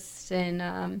ghost,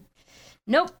 and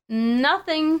nope,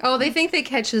 nothing. Oh, they think they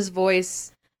catch his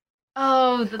voice.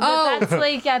 Oh, Oh. that's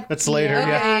like at That's later,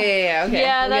 Okay, yeah. yeah. Okay,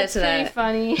 Yeah, we'll get that's to pretty that.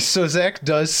 funny. So Zach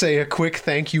does say a quick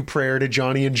thank you prayer to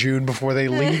Johnny and June before they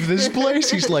leave this place.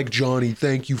 He's like, Johnny,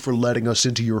 thank you for letting us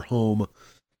into your home.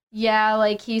 Yeah,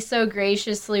 like he so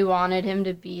graciously wanted him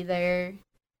to be there.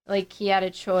 Like he had a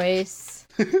choice.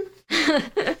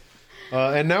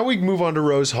 And now we move on to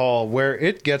Rose Hall, where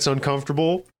it gets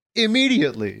uncomfortable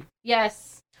immediately.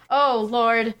 Yes. Oh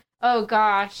Lord. Oh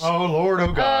gosh. Oh, Lord,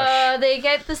 oh gosh. They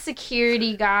get the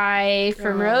security guy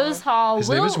from Oh. Rose Hall. His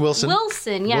name is Wilson.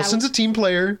 Wilson, yeah. Wilson's a team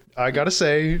player. I gotta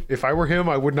say, if I were him,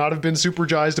 I would not have been super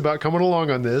jazzed about coming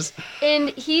along on this. And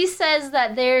he says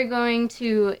that they're going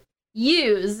to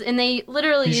use, and they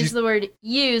literally He's- use the word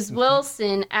use,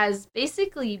 Wilson as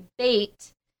basically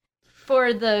bait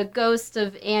for the ghost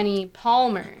of Annie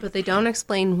Palmer. But they don't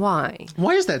explain why.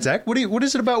 Why is that, Zach? What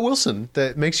is it about Wilson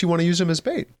that makes you want to use him as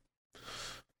bait?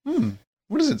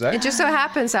 What is it, Zach? It just so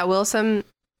happens that Wilson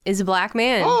is a black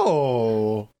man.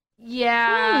 Oh.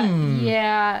 Yeah, Hmm.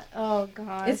 yeah. Oh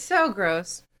god. It's so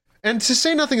gross. And to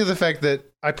say nothing of the fact that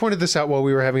I pointed this out while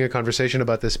we were having a conversation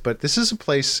about this, but this is a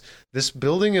place, this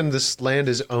building and this land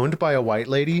is owned by a white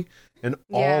lady, and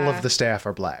all Yeah. of the staff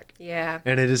are black. Yeah.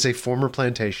 And it is a former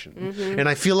plantation. Mhm. And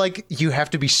I feel like you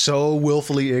have to be so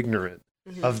willfully ignorant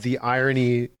Mhm. of the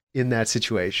irony in that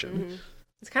situation. Mhm.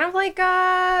 It's kind of like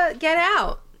Get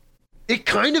Out. It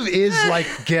kind of is like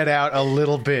Get Out a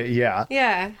little bit, yeah.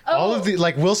 Yeah. All of the,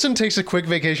 like, Wilson takes a quick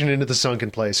vacation into the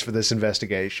sunken place for this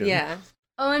investigation. Yeah.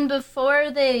 Oh, and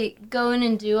before they go in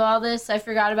and do all this, I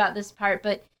forgot about this part,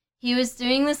 but he was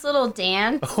doing this little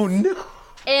dance, Oh, no.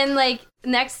 and like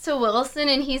next to Wilson,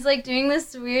 and he's like doing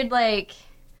this weird like.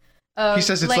 He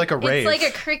says it's like a rave. It's like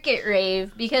a cricket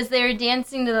rave because they were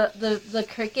dancing to the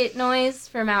cricket noise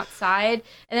from outside,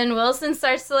 and then Wilson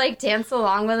starts to like dance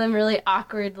along with him really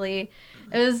awkwardly.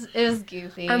 It was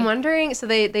goofy. I'm wondering, so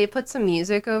they put some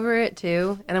music over it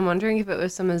too, and I'm wondering if it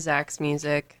was some of Zach's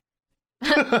music.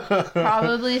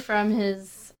 Probably from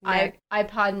his Neck.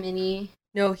 iPod Mini.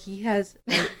 No, he has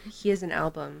an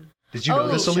album. Did you know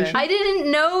this, shit. Alicia? I didn't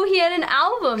know he had an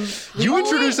album. You Oh,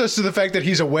 introduced wait. us to the fact that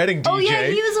he's a wedding DJ. Oh yeah,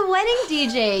 he was a wedding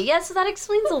DJ. Yeah, so that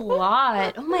explains a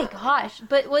lot. Oh my gosh!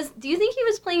 But do you think he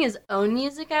was playing his own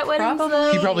music at weddings? Probably.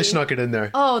 Though? He probably snuck it in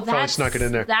there. Oh, Probably snuck it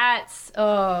in there. That's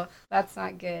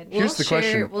not good. Here's the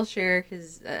question. We'll share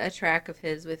a track of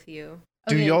his with you.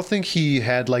 Do Okay. y'all think he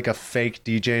had like a fake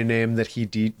DJ name that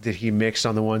he mixed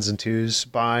on the ones and twos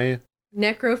by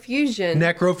Necrofusion.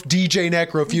 DJ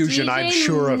Necrofusion? I'm DJ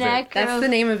sure of That's the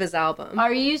name of his album.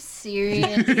 Are you serious?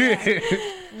 it.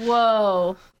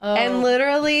 Whoa! Oh. And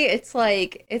literally, it's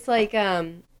like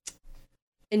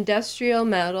industrial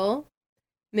metal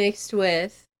mixed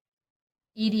with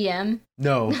EDM.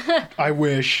 No, I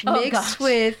wish. Oh, mixed gosh.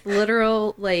 with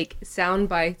literal like sound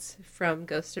bites from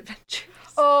Ghost Adventures.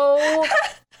 Oh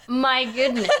my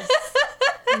goodness!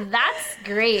 That's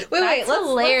great. That's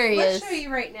hilarious. Let's show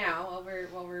you right now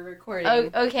while we're recording. Oh,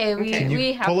 okay, we Can you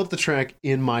we have pull up the track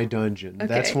In My Dungeon?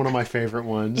 That's Okay. one of my favorite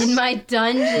ones. in my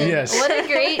dungeon. Yes. What a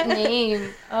great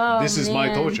name. Oh, This is my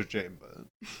man. torture chamber.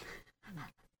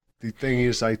 The thing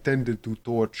is, I tended to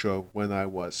torture when I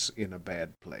was in a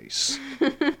bad place.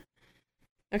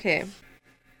 Okay.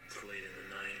 It's late in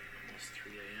the night, almost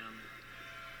 3 a.m.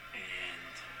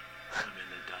 And I'm in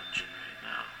the dungeon right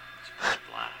now. It's pitch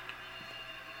black.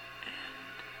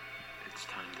 And it's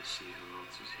time to see who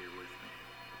else is here with me.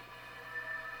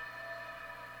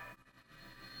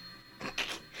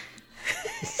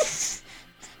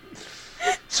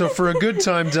 So for a good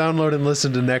time, download and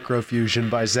listen to Necrofusion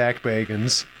by Zach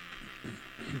Bagans.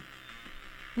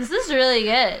 This is really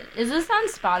good. Is this on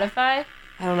Spotify?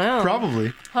 I don't know.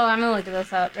 Probably. Hold on, I'm gonna look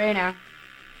this up right now.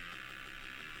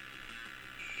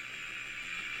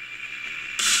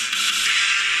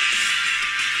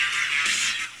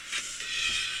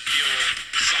 Feel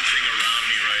something around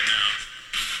me right now.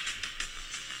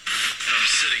 And I'm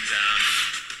sitting down.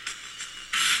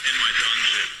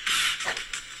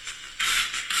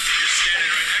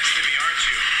 aren't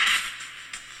you?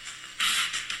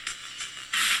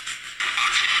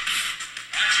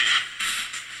 Archie.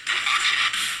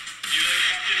 You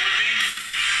like fucking with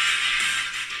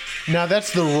me? Now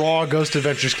that's the raw Ghost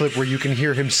Adventures clip where you can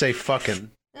hear him say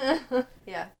fucking.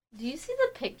 Yeah. Do you see the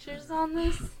pictures on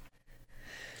this?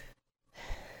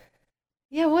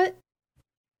 Yeah, what?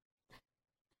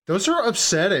 Those are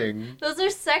upsetting. Those are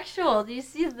sexual. Do you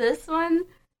see this one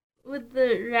with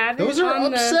the rabbit? Those are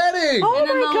on upsetting. Oh and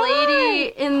then my the God.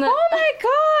 lady in the. Oh my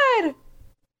god!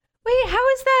 Wait, how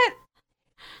is that?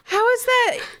 How is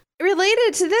that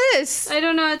related to this? I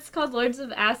don't know. It's called Lords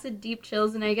of Acid Deep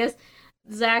Chills, and I guess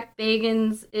Zach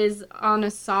Bagans is on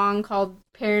a song called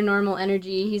Paranormal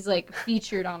Energy. He's like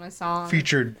featured on a song.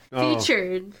 Featured. Oh.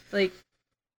 Featured. Like.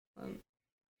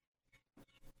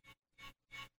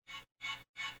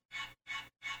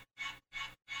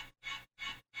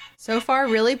 So far,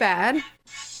 really bad.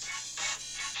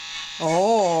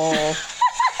 Oh.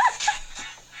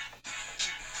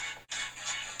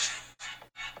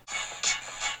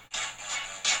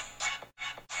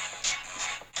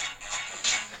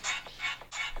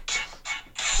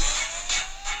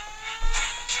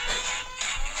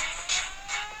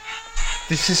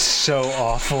 This is so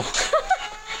awful.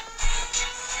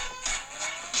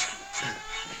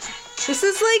 This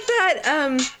is like that,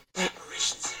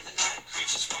 Apparitions in the night,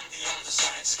 creatures from the other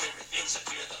side, scary things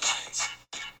appear the lights.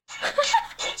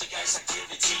 Poltergeist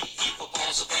activity, evil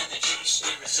balls of energy,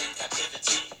 spirits in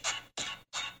captivity.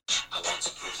 I want to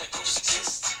prove that ghosts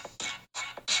exist.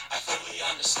 I fully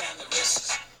understand the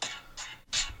risks.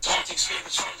 Taunting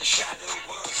spirits from the shadow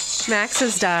world. Max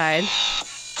has died.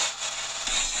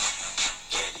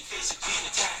 Can't be physically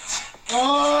attacked.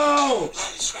 Oh!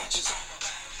 Bloody scratches on my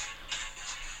back.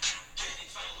 Getting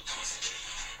followed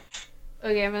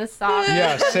constantly. Okay, I'm gonna stop.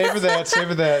 Yeah, savor that,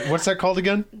 savor that. What's that called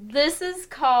again? This is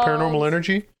called Paranormal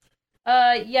Energy?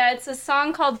 Yeah, it's a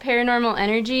song called Paranormal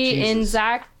Energy, and Jesus.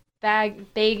 Zach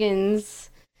Bagans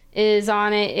is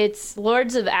on it. It's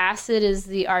Lords of Acid is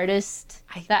the artist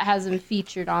that has him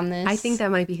featured on this. I think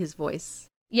that might be his voice.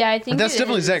 Yeah, I think That's it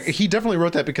definitely is. Zach. He definitely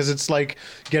wrote that because it's like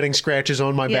getting scratches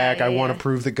on my Yeah, back. I yeah, want to yeah.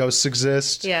 prove that ghosts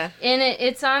exist. Yeah. And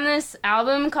it's on this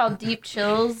album called Deep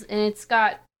Chills, and it's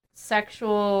got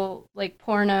sexual, like,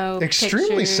 porno Extremely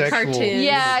pictures. sexual. Cartoons.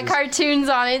 Yeah, This is- cartoons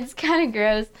on it. It's kind of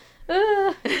gross.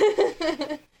 Ugh.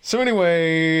 So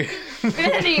anyway,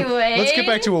 Anyway. let's get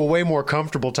back to a way more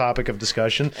comfortable topic of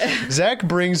discussion. Zach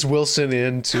brings Wilson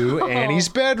into Annie's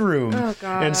bedroom Oh,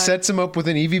 God. and sets him up with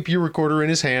an EVP recorder in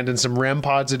his hand and some REM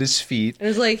pods at his feet. It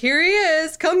was like, here he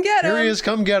is. Come get him. Here he is,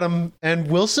 come get him. And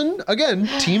Wilson, again,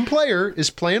 team player, is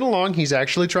playing along. He's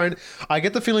actually trying. I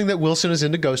get the feeling that Wilson is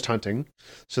into ghost hunting,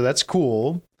 so that's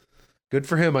cool. Good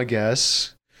for him, I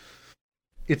guess.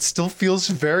 It still feels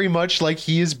very much like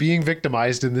he is being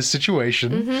victimized in this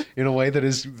situation in a way that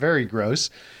is very gross.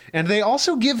 And they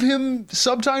also give him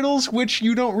subtitles, which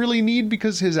you don't really need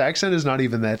because his accent is not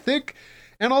even that thick.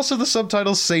 And also the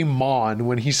subtitles say "mon"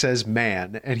 when he says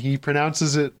 "man," and he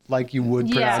pronounces it like you would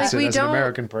Yeah. pronounce It's like it we as an don't-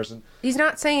 American person. He's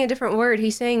not saying a different word.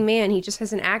 He's saying man. He just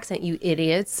has an accent, you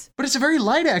idiots. But it's a very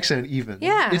light accent, even.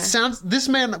 Yeah. It sounds. This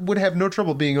man would have no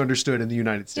trouble being understood in the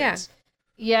United States.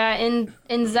 Yeah,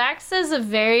 and Zach says a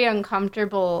very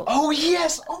uncomfortable Oh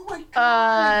yes! Oh my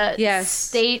god! Yes.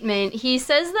 statement. He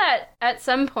says that at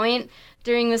some point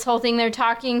during this whole thing, they're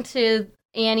talking to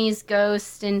Annie's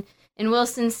ghost, and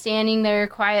Wilson's standing there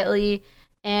quietly,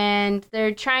 and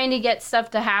they're trying to get stuff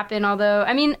to happen. Although,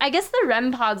 I mean, I guess the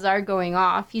REM pods are going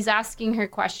off. He's asking her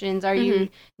questions. Are you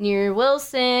near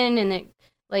Wilson? And it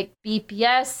like beep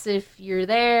yes if you're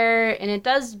there, and it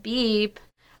does beep.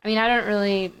 I mean, I don't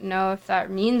really know if that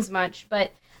means much,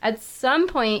 but at some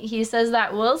point he says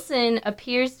that Wilson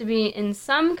appears to be in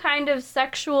some kind of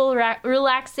sexual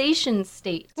relaxation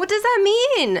state. What does that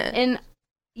mean? And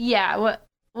yeah, what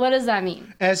does that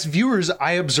mean? As viewers,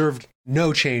 I observed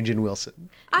no change in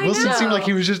Wilson. I Wilson know. seemed like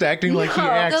he was just acting like he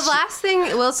No. acts. The last thing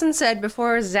Wilson said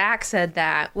before Zach said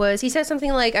that was he said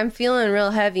something like, I'm feeling real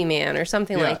heavy, man, or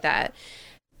something Yeah. like that.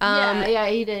 Yeah,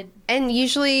 he did. And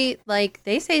usually, like,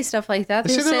 they say stuff like that.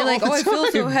 They They say say, that like, all the oh, I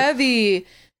feel so time. heavy.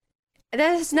 That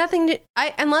has nothing to...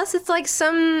 unless it's, like,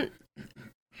 some...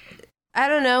 I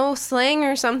don't know, slang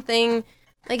or something.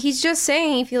 Like, he's just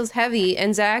saying he feels heavy,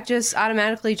 and Zach just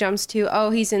automatically jumps to,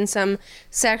 oh, he's in some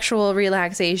sexual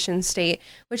relaxation state.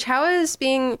 Which, how is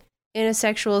being in a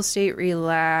sexual state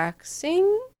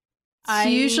relaxing? It's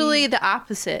usually the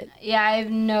opposite. Yeah, I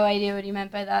have no idea what he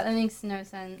meant by that. That makes no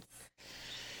sense.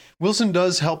 Wilson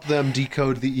does help them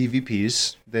decode the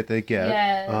EVPs that they get.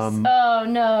 Yes. Um, Oh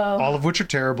no. all of which are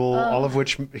terrible. All of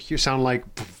which sound like.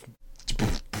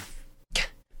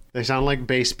 They sound like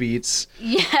bass beats.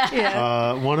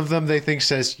 Yeah. One of them they think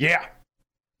says, yeah.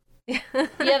 Yeah,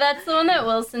 that's the one that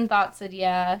Wilson thought said,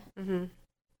 yeah. Mm-hmm.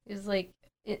 It was like,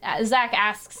 Zach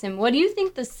asks him, what do you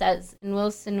think this says? And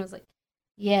Wilson was like,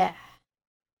 yeah.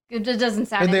 It just doesn't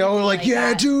sound And they all were anything like, yeah,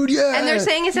 that. dude, yeah. And they're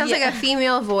saying it sounds like a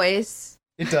female voice.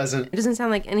 It doesn't. It doesn't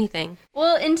sound like anything.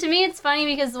 Well, and to me, it's funny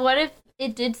because what if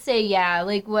it did say yeah?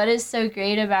 Like, what is so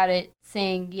great about it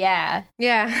saying yeah?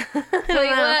 Yeah.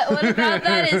 Like, what about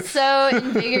that is so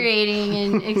invigorating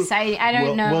and exciting? I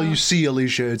don't know. Well, you see,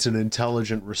 Alicia, it's an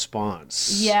intelligent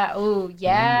response. Yeah. Oh,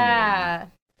 yeah.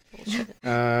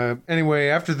 Anyway,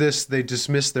 after this, they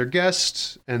dismiss their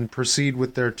guest and proceed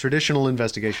with their traditional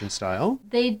investigation style.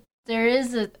 There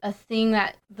is a thing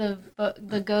that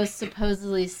the ghost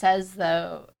supposedly says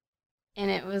though, and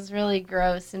it was really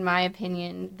gross in my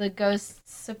opinion. The ghost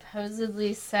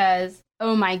supposedly says,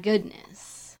 "Oh my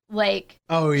goodness!" Like,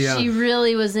 Oh, yeah. she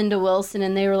really was into Wilson,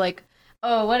 and they were like,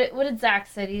 "Oh, what did Zach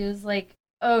said?" He was like,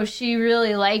 "Oh, she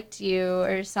really liked you,"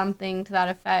 or something to that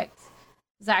effect.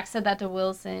 Zach said that to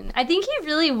Wilson. I think he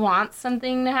really wants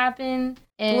something to happen.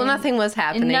 And, Well, nothing was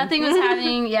happening. And nothing was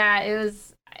happening. Yeah, it was.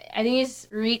 I think he's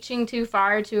reaching too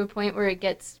far to a point where it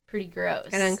gets pretty gross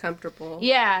And uncomfortable.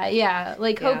 Yeah.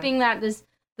 Like Yeah. hoping that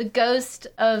the ghost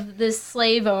of this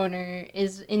slave owner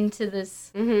is into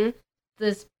this Mm-hmm.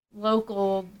 this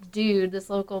local dude, this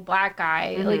local black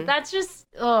guy. Mhm. Like that's just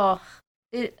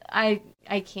I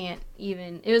can't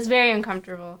even. It was very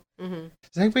uncomfortable. Mm-hmm.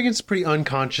 Zach Bagans' pretty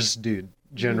unconscious dude,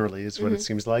 generally, is what it Mhm.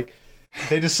 seems like.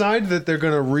 They decide that they're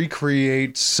going to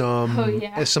recreate some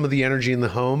of the energy in the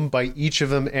home by each of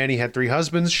them. Annie had 3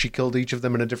 husbands. She killed each of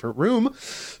them in a different room.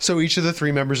 So each of the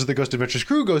 3 members of the Ghost Adventures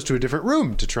crew goes to a different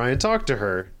room to try and talk to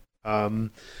her.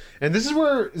 And this is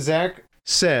where Zach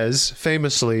says,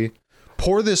 famously,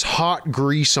 pour this hot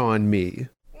grease on me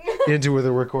into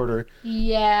the recorder.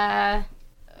 Yeah.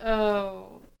 Oh.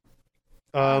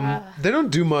 They don't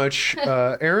do much.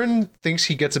 Aaron thinks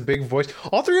he gets a big voice.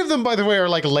 All 3 of them, by the way, are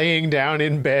like laying down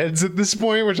in beds at this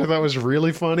point, which I thought was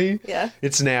really funny. Yeah.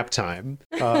 It's nap time.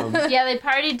 Yeah, they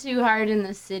partied too hard in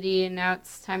the city, and now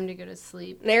it's time to go to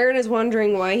sleep. And Aaron is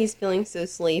wondering why he's feeling so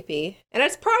sleepy. And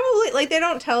it's probably, like, they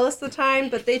don't tell us the time,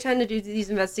 but they tend to do these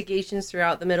investigations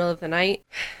throughout the middle of the night.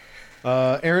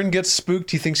 Aaron gets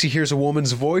spooked. He thinks he hears a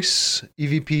woman's voice.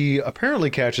 EVP apparently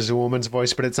catches a woman's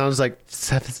voice, but it sounds like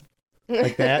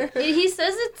that. He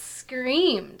says it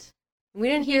screamed. We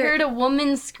didn't He hear. heard a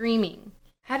woman screaming.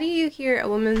 How do you hear a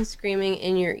woman screaming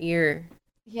in your ear?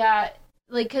 Yeah,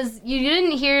 like, because you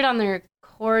didn't hear it on the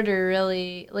recorder,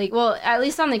 really. Like, well, at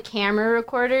least on the camera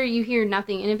recorder, you hear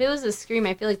nothing. And if it was a scream,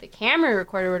 I feel like the camera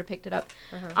recorder would have picked it up.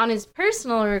 Uh-huh. On his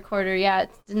personal recorder, yeah, it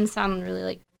didn't sound really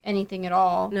like anything at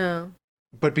all. No.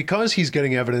 But because he's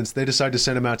getting evidence, they decide to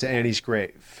send him out to Annie's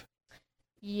grave.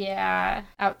 Yeah,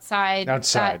 outside.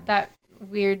 Outside. That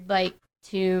weird, like,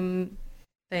 tomb.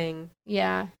 Thing.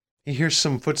 Yeah. He hears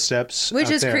some footsteps, Which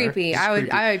out is there. creepy. It's I would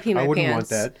creepy. pee my I wouldn't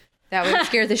pants. want that. That would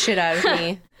scare the shit out of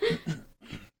me.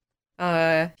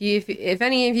 If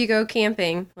any of you go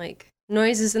camping, like,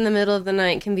 noises in the middle of the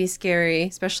night can be scary,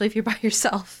 especially if you're by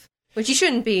yourself. Which you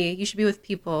shouldn't be. You should be with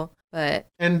people. But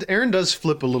And Aaron does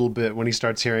flip a little bit when he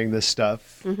starts hearing this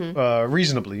stuff,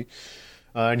 reasonably.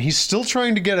 And he's still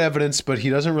trying to get evidence, but he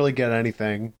doesn't really get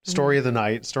anything. Story of the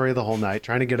night, story of the whole night.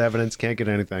 Trying to get evidence, can't get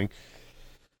anything.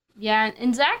 Yeah,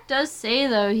 and Zach does say,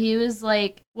 though, he was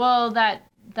like, well,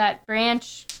 that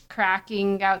branch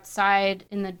cracking outside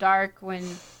in the dark when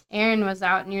Aaron was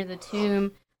out near the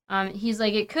tomb, he's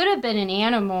like, it could have been an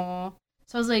animal.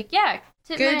 So I was like, yeah.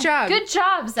 Good job. Good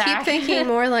job, Zach. keep thinking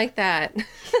more like that.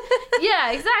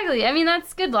 Yeah, exactly. I mean,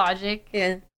 that's good logic.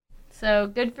 Yeah. So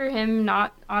good for him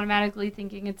not automatically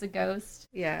thinking it's a ghost.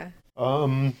 Yeah.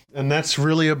 And that's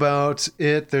really about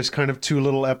it. There's kind of 2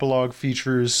 little epilogue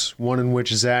features. One in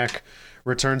which Zach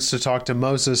returns to talk to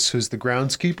Moses, who's the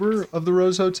groundskeeper of the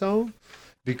Rose Hotel,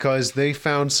 because they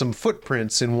found some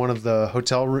footprints in one of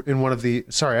the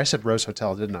sorry, I said Rose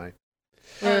Hotel, didn't I?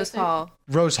 Rose Hall.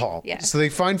 Rose Hall. Yeah. So they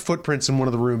find footprints in one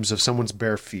of the rooms of someone's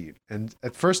bare feet. And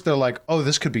at first they're like, oh,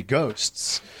 this could be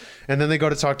ghosts. And then they go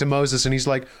to talk to Moses and he's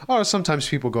like, oh, sometimes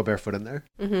people go barefoot in there.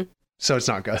 Mm-hmm. So it's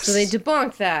not ghosts. So they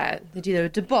debunked that. They do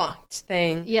the debunked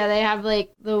thing. Yeah, they have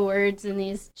like the words in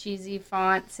these cheesy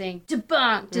fonts saying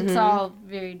debunked. It's Mhm. all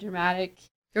very dramatic.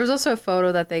 There was also a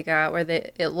photo that they got where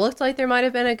it looked like there might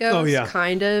have been a ghost, Oh, yeah.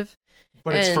 kind of.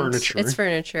 But it's And furniture. It's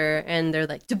furniture, and they're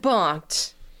like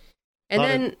debunked. And Lot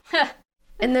then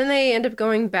and then they end up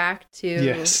going back to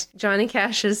Yes. Johnny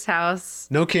Cash's house.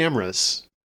 No cameras.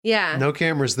 Yeah. No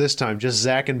cameras this time. Just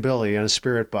Zach and Billy on a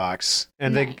spirit box.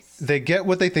 And Nice. they get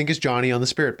what they think is Johnny on the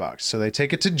spirit box. So they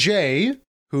take it to Jay,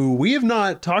 who we have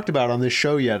not talked about on this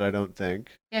show yet, I don't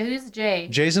think. Yeah, who's Jay?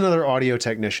 Jay's another audio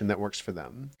technician that works for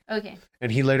them. Okay.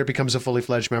 And he later becomes a fully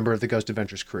fledged member of the Ghost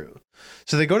Adventures crew.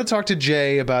 So they go to talk to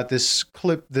Jay about this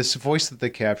clip, this voice that they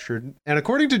captured. And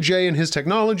according to Jay and his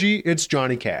technology, it's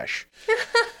Johnny Cash.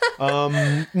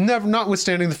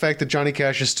 Notwithstanding the fact that Johnny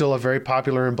Cash is still a very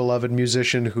popular and beloved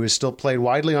musician who is still played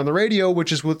widely on the radio,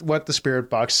 which is what the Spirit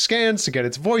Box scans to get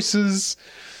its voices.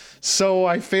 So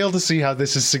I fail to see how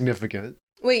this is significant.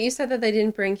 Wait, you said that they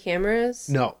didn't bring cameras?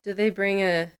 No. Did they bring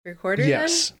a recorder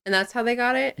Yes. then? And that's how they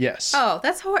got it? Yes. Oh,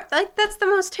 that's that's the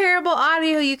most terrible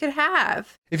audio you could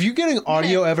have. If you're getting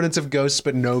audio evidence of ghosts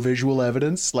but no visual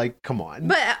evidence, like, come on.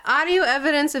 But audio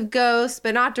evidence of ghosts,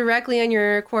 but not directly on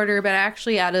your recorder, but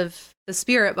actually out of the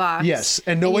spirit box. Yes,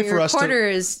 and no way your for us to... recorder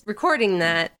is recording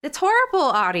that. It's horrible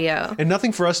audio. And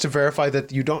nothing for us to verify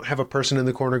that you don't have a person in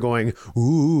the corner going,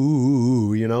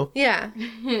 ooh, you know? Yeah.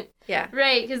 Yeah.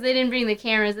 Right, because they didn't bring the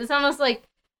cameras. It's almost like,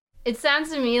 it sounds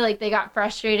to me like they got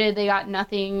frustrated, they got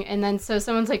nothing, and then so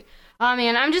someone's like, oh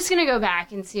man, I'm just going to go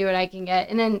back and see what I can get.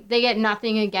 And then they get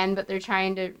nothing again, but they're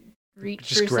trying to reach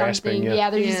Just for grasping, something. yeah. Yeah,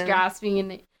 they're Yeah. just grasping,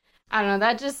 and I don't know,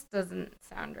 that just doesn't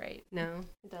sound right. No,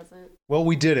 it doesn't. Well,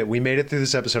 we did it. We made it through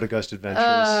this episode of Ghost Adventures.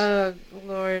 Oh,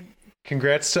 Lord.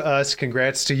 Congrats to us.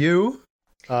 Congrats to you.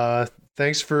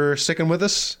 Thanks for sticking with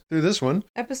us through this one.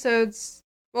 Episodes,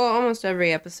 well, almost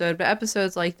every episode, but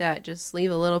episodes like that just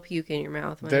leave a little puke in your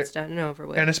mouth when There- it's done and over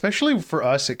with. And especially for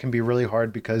us, it can be really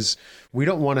hard because we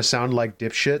don't want to sound like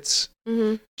dipshits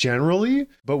Mm-hmm. generally,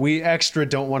 but we extra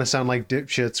don't want to sound like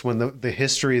dipshits when the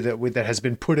history that has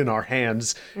been put in our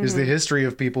hands is the history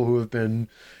of people who have been,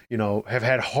 have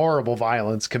had horrible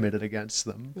violence committed against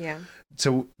them. Yeah.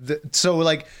 So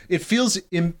like it feels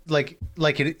like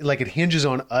it hinges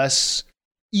on us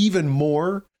even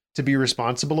more to be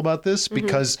responsible about this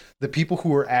because the people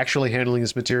who are actually handling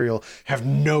this material have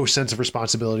no sense of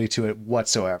responsibility to it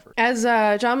whatsoever. As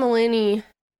John Mulaney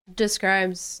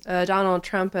describes Donald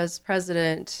Trump as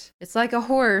president, it's like a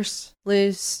horse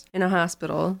loose in a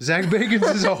hospital. Zach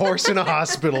Bagans is a horse in a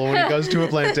hospital when he goes to a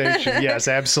plantation. Yes,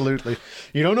 absolutely.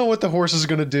 You don't know what the horse is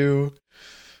going to do.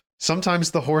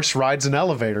 Sometimes the horse rides an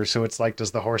elevator, so it's like,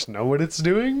 does the horse know what it's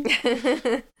doing?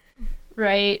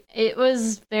 Right. It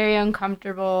was very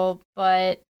uncomfortable,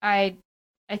 but I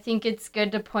think it's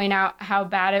good to point out how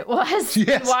bad it was,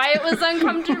 Yes. why it was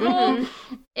uncomfortable.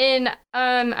 And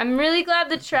I'm really glad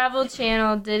the Travel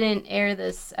Channel didn't air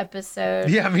this episode.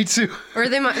 Yeah, me too. Or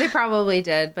they probably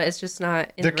did, but it's just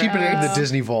not in They're keeping it in the Right.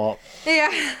 Disney vault. Yeah.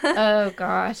 Oh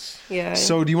gosh. Yeah.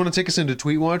 So do you want to take us into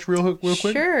Tweet Watch real quick?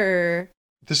 Sure.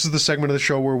 This is the segment of the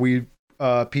show where we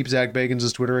peep Zach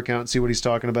Bagans' Twitter account, see what he's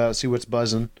talking about, see what's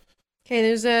buzzing. Okay,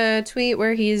 there's a tweet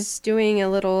where he's doing a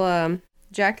little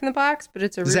Jack in the Box, but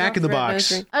it's a Zach in the Rudolph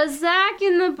Box. Red-Nosed A Zach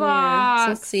in the Reindeer. box. Yeah, so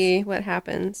let's see what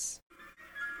happens.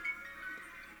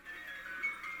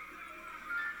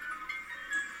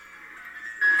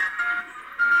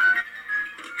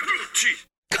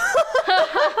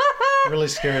 Really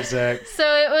scared Zach. So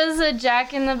it was a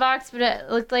Jack in the Box, but it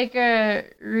looked like a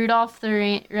Rudolph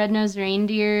the Red-Nosed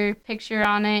Reindeer picture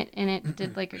on it, and it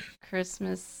did like a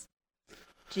Christmas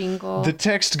jingle. The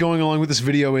text going along with this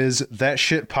video is, that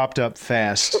shit popped up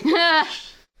fast.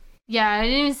 Yeah, I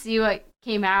didn't even see what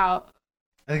came out.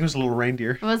 I think it was a little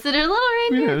reindeer. Was it a little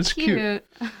reindeer? Yeah, it was cute.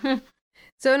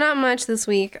 So not much this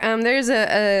week. There's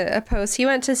a post. He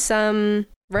went to some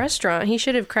restaurant. He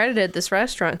should have credited this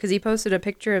restaurant because he posted a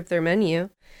picture of their menu.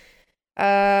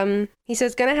 He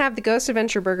says, gonna have the Ghost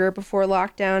Adventure Burger before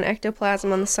lockdown.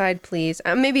 Ectoplasm on the side, please.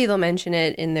 Maybe they'll mention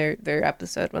it in their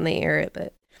episode when they air it,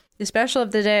 but the special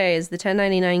of the day is the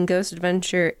 $10.99 Ghost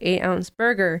Adventure 8-ounce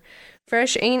burger.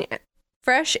 Fresh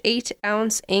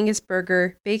 8-ounce Angus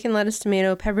burger, bacon, lettuce,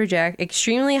 tomato, pepper jack,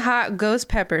 extremely hot ghost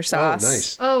pepper sauce. Oh,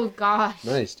 nice. Oh gosh.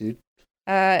 Nice, dude.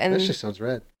 And That just sounds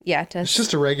rad. yeah, It's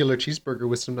just a regular cheeseburger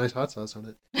with some nice hot sauce on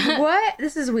it. what?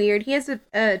 This is weird. He has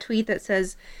a tweet that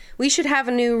says, "We should have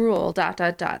a new rule. ...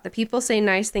 The people say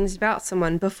nice things about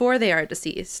someone before they are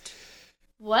deceased."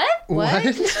 What? What?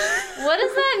 What does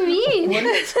that mean? What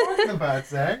are you talking about,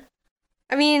 Zach?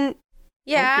 I mean,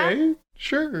 yeah, Okay,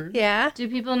 sure. yeah. Do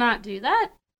people not do that?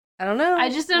 I don't know. I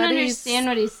just don't What understand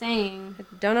what he's saying.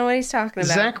 Don't know what he's talking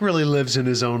about. Zach really lives in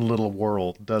his own little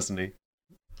world, doesn't he?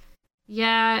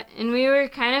 Yeah, and we were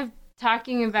kind of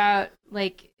talking about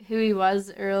like who he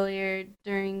was earlier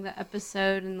during the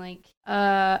episode, and like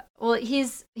well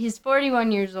he's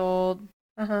 41 years old.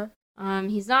 Uh huh.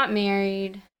 He's not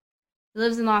married. He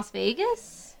lives in Las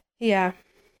Vegas. Yeah.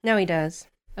 No, he does.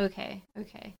 Okay.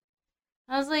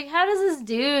 I was like, how does this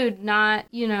dude not,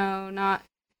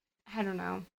 I don't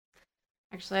know.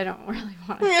 Actually, I don't really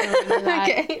want to go into that.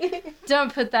 Okay.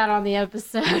 Don't put that on the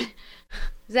episode.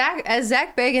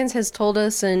 Zach Bagans has told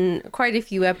us in quite a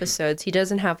few episodes, he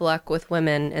doesn't have luck with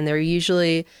women, and they're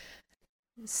usually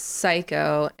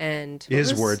psycho. And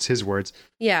His words.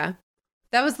 Yeah,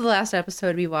 that was the last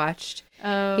episode we watched.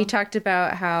 Oh, He talked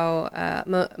about how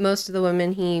most of the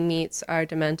women he meets are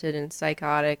demented and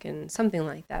psychotic and something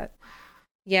like that.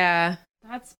 Yeah.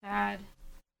 that's bad.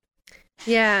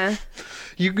 Yeah.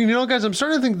 You know, guys, I'm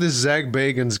starting to think this Zach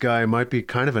Bagans guy might be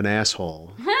kind of an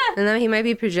asshole. And then he might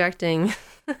be projecting.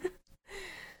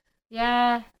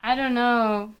 Yeah, I don't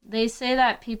know. They say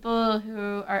that people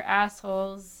who are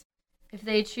assholes, if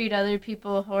they treat other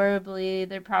people horribly,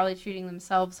 they're probably treating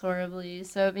themselves horribly.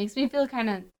 So it makes me feel kind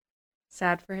of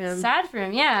Sad for him. sad for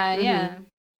him. Yeah, Mhm. yeah.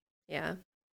 Yeah.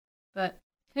 But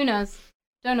who knows?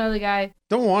 Don't know the guy.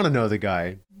 Don't want to know the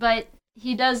guy. But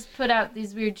he does put out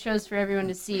these weird shows for everyone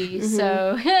to see. Mhm.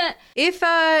 So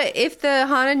If the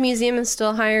Haunted Museum is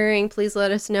still hiring, please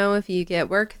let us know if you get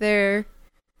work there.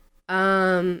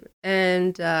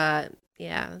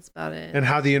 Yeah, that's about it. And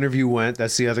how the interview went,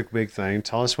 that's the other big thing.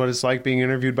 Tell us what it's like being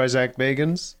interviewed by Zach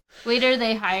Bagans. wait, are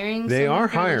they hiring? They someone are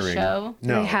for the hiring. show?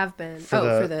 No. They have been. For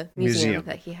For the the museum museum.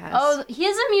 that he has. Oh, he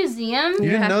has a museum? You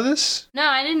didn't Yeah. know this? No,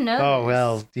 I didn't know. Oh, this.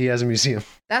 well, he has a museum.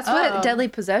 That's Oh. what Deadly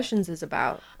Possessions is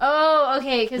about. Oh,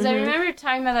 okay. Because I Mhm. remember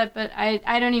talking about that, but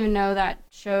I don't even know that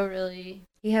show really.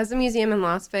 He has a museum in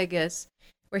Las Vegas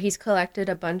where he's collected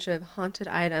a bunch of haunted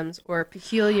items or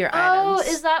peculiar Oh, items.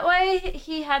 is that why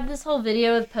he had this whole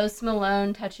video with Post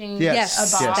Malone touching Yes. a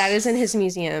box? Yes. That is in his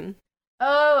museum.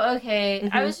 Oh, okay.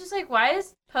 I Mhm. was just like, why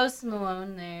is Post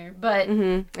Malone there? But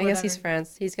I guess he's Whatever.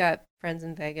 friends. He's got friends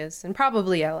in Vegas and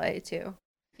probably LA too,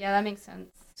 yeah, that makes sense.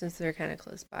 since they're kind of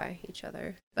close by each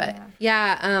other. But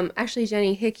yeah, actually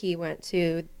Jenny Hickey went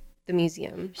to the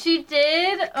museum She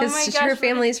did? Oh because my gosh. her what did-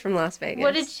 family's from Las Vegas.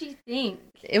 What did she think?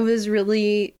 It was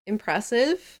really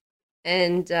impressive,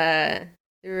 and there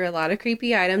were a lot of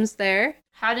creepy items there.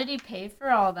 How did he pay for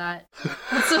all that?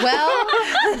 Well,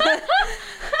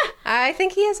 I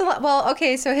think he has a lot. Well,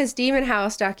 okay, so his Demon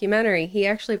House documentary, he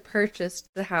actually purchased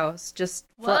the house just.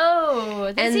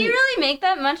 Whoa. Does he And- really make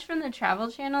that much from the Travel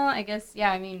Channel? I guess,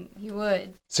 yeah, I mean, he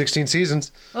would. 16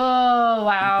 seasons. Oh,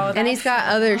 wow. And he's got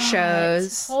that's a other lot.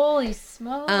 shows. Holy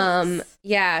smokes.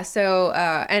 Yeah. So,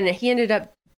 and he ended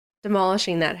up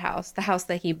demolishing that house, the house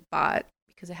that he bought,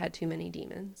 because it had too many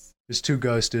demons. It's too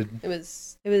ghosted. It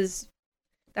was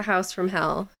the house from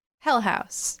hell, Hell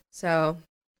House. So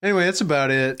Anyway, that's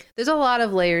about it. there's a lot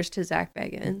of layers to Zach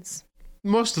Bagans.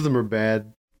 Most of them are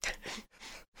bad.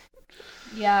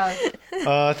 Yeah.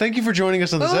 Thank you for joining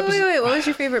us on this Wait, episode. wait. What was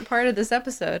your favorite part of this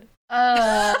episode?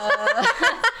 Well,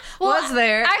 Was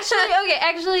there?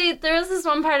 Actually, there was this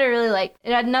one part I really liked.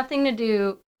 It had nothing to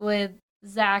do with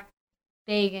Zach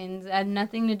Bagans. It had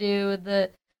nothing to do with the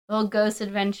whole Ghost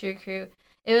Adventure crew.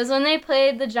 It was when they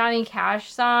played the Johnny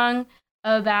Cash song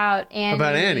about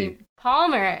Annie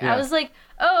Palmer. Yeah. I was like,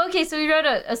 oh, okay, so we wrote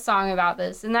a song about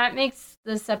this. And that makes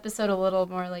this episode a little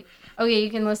more like, okay, you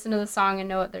can listen to the song and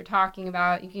know what they're talking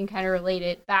about. You can kind of relate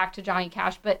it back to Johnny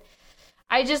Cash. But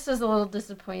I just was a little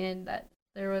disappointed that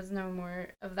there was no more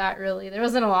of that, really. There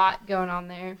wasn't a lot going on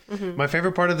there. Mhm. My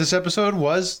favorite part of this episode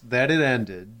was that it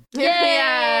ended.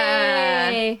 Yeah.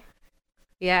 Yay!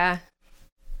 Yeah.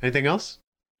 Anything else?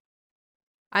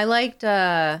 I liked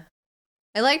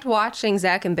watching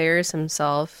Zach embarrass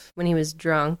himself when he was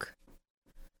drunk.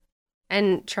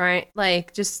 And trying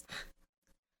just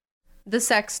the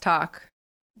sex talk.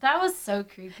 That was so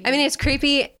creepy. I mean, it's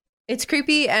creepy. It's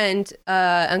creepy and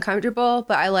uncomfortable,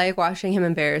 but I like watching him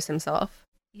embarrass himself.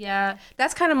 yeah.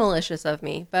 That's kind of malicious of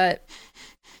me, but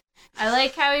I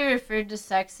like how he referred to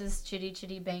sex as chitty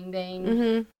chitty bang bang.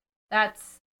 mhm.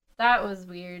 That was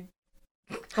weird.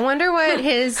 I wonder what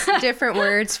his different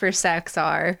words for sex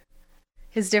are.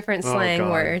 His different Oh, slang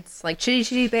God. words, like chitty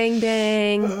chitty bang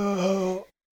bang.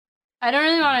 I don't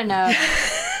really want to know.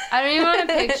 I don't even want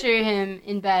to picture him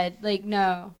in bed. Like,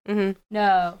 no. hmm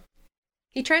No.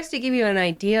 He tries to give you an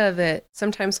idea of it.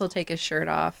 Sometimes he'll take his shirt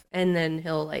off and then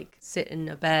he'll sit in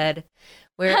a bed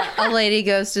where a lady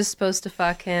ghost is supposed to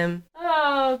fuck him.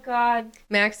 Oh, God.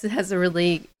 Max has a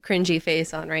really cringy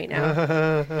face on right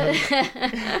now.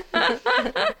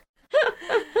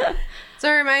 So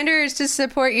a reminder is to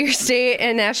support your state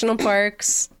and national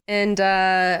parks and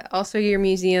also your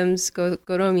museums. Go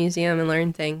to a museum and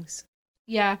learn things.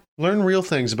 Yeah. Learn real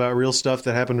things about real stuff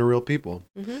that happen to real people.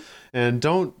 Mhm. And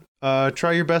don't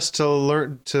try your best to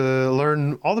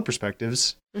learn all the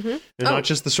perspectives. Mhm. And Oh. not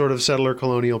just the sort of settler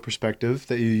colonial perspective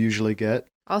that you usually get.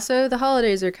 Also, the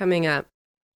holidays are coming up.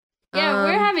 Yeah,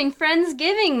 we're having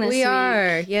Friendsgiving this week. We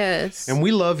are, yes. And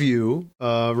we love you,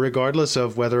 regardless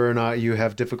of whether or not you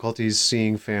have difficulties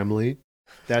seeing family.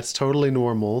 That's totally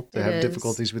normal to have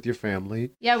difficulties with your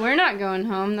family. Yeah, we're not going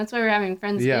home. That's why we're having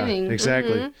Friendsgiving. Yeah,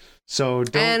 exactly. Mhm. So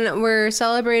don't. And we're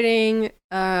celebrating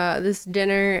this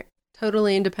dinner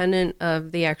totally independent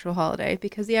of the actual holiday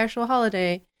because the actual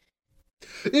holiday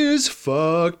is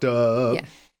fucked up. Yeah.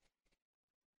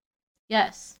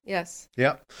 Yes. Yes.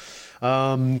 Yep.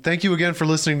 Thank you again for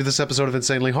listening to this episode of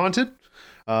Insanely Haunted.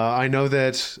 I know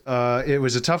that it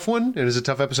was a tough one. It is a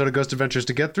tough episode of Ghost Adventures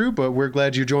to get through, but we're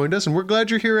glad you joined us, and we're glad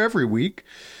you're here every week.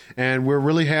 And we're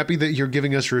really happy that you're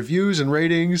giving us reviews and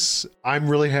ratings. I'm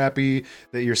really happy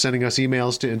that you're sending us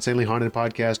emails to Insanely Haunted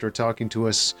Podcast or talking to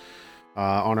us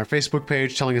on our Facebook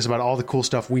page, telling us about all the cool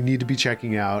stuff we need to be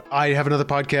checking out. I have another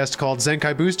podcast called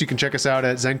Zenkai Boost. You can check us out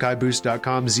at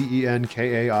zenkaiboost.com,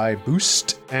 Zenkai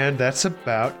Boost. And that's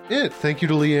about it. Thank you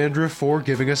to Leandra for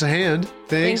giving us a hand.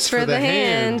 Thanks for the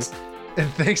hand.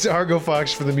 And thanks to Argo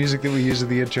Fox for the music that we use in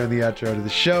the intro and the outro to the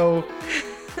show.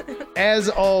 As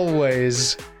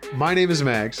always, my name is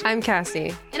Max. I'm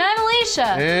Cassie. And I'm Alicia.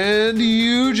 And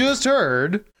you just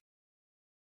heard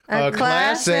A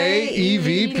Class A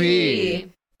EVP.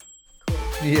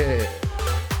 Yeah.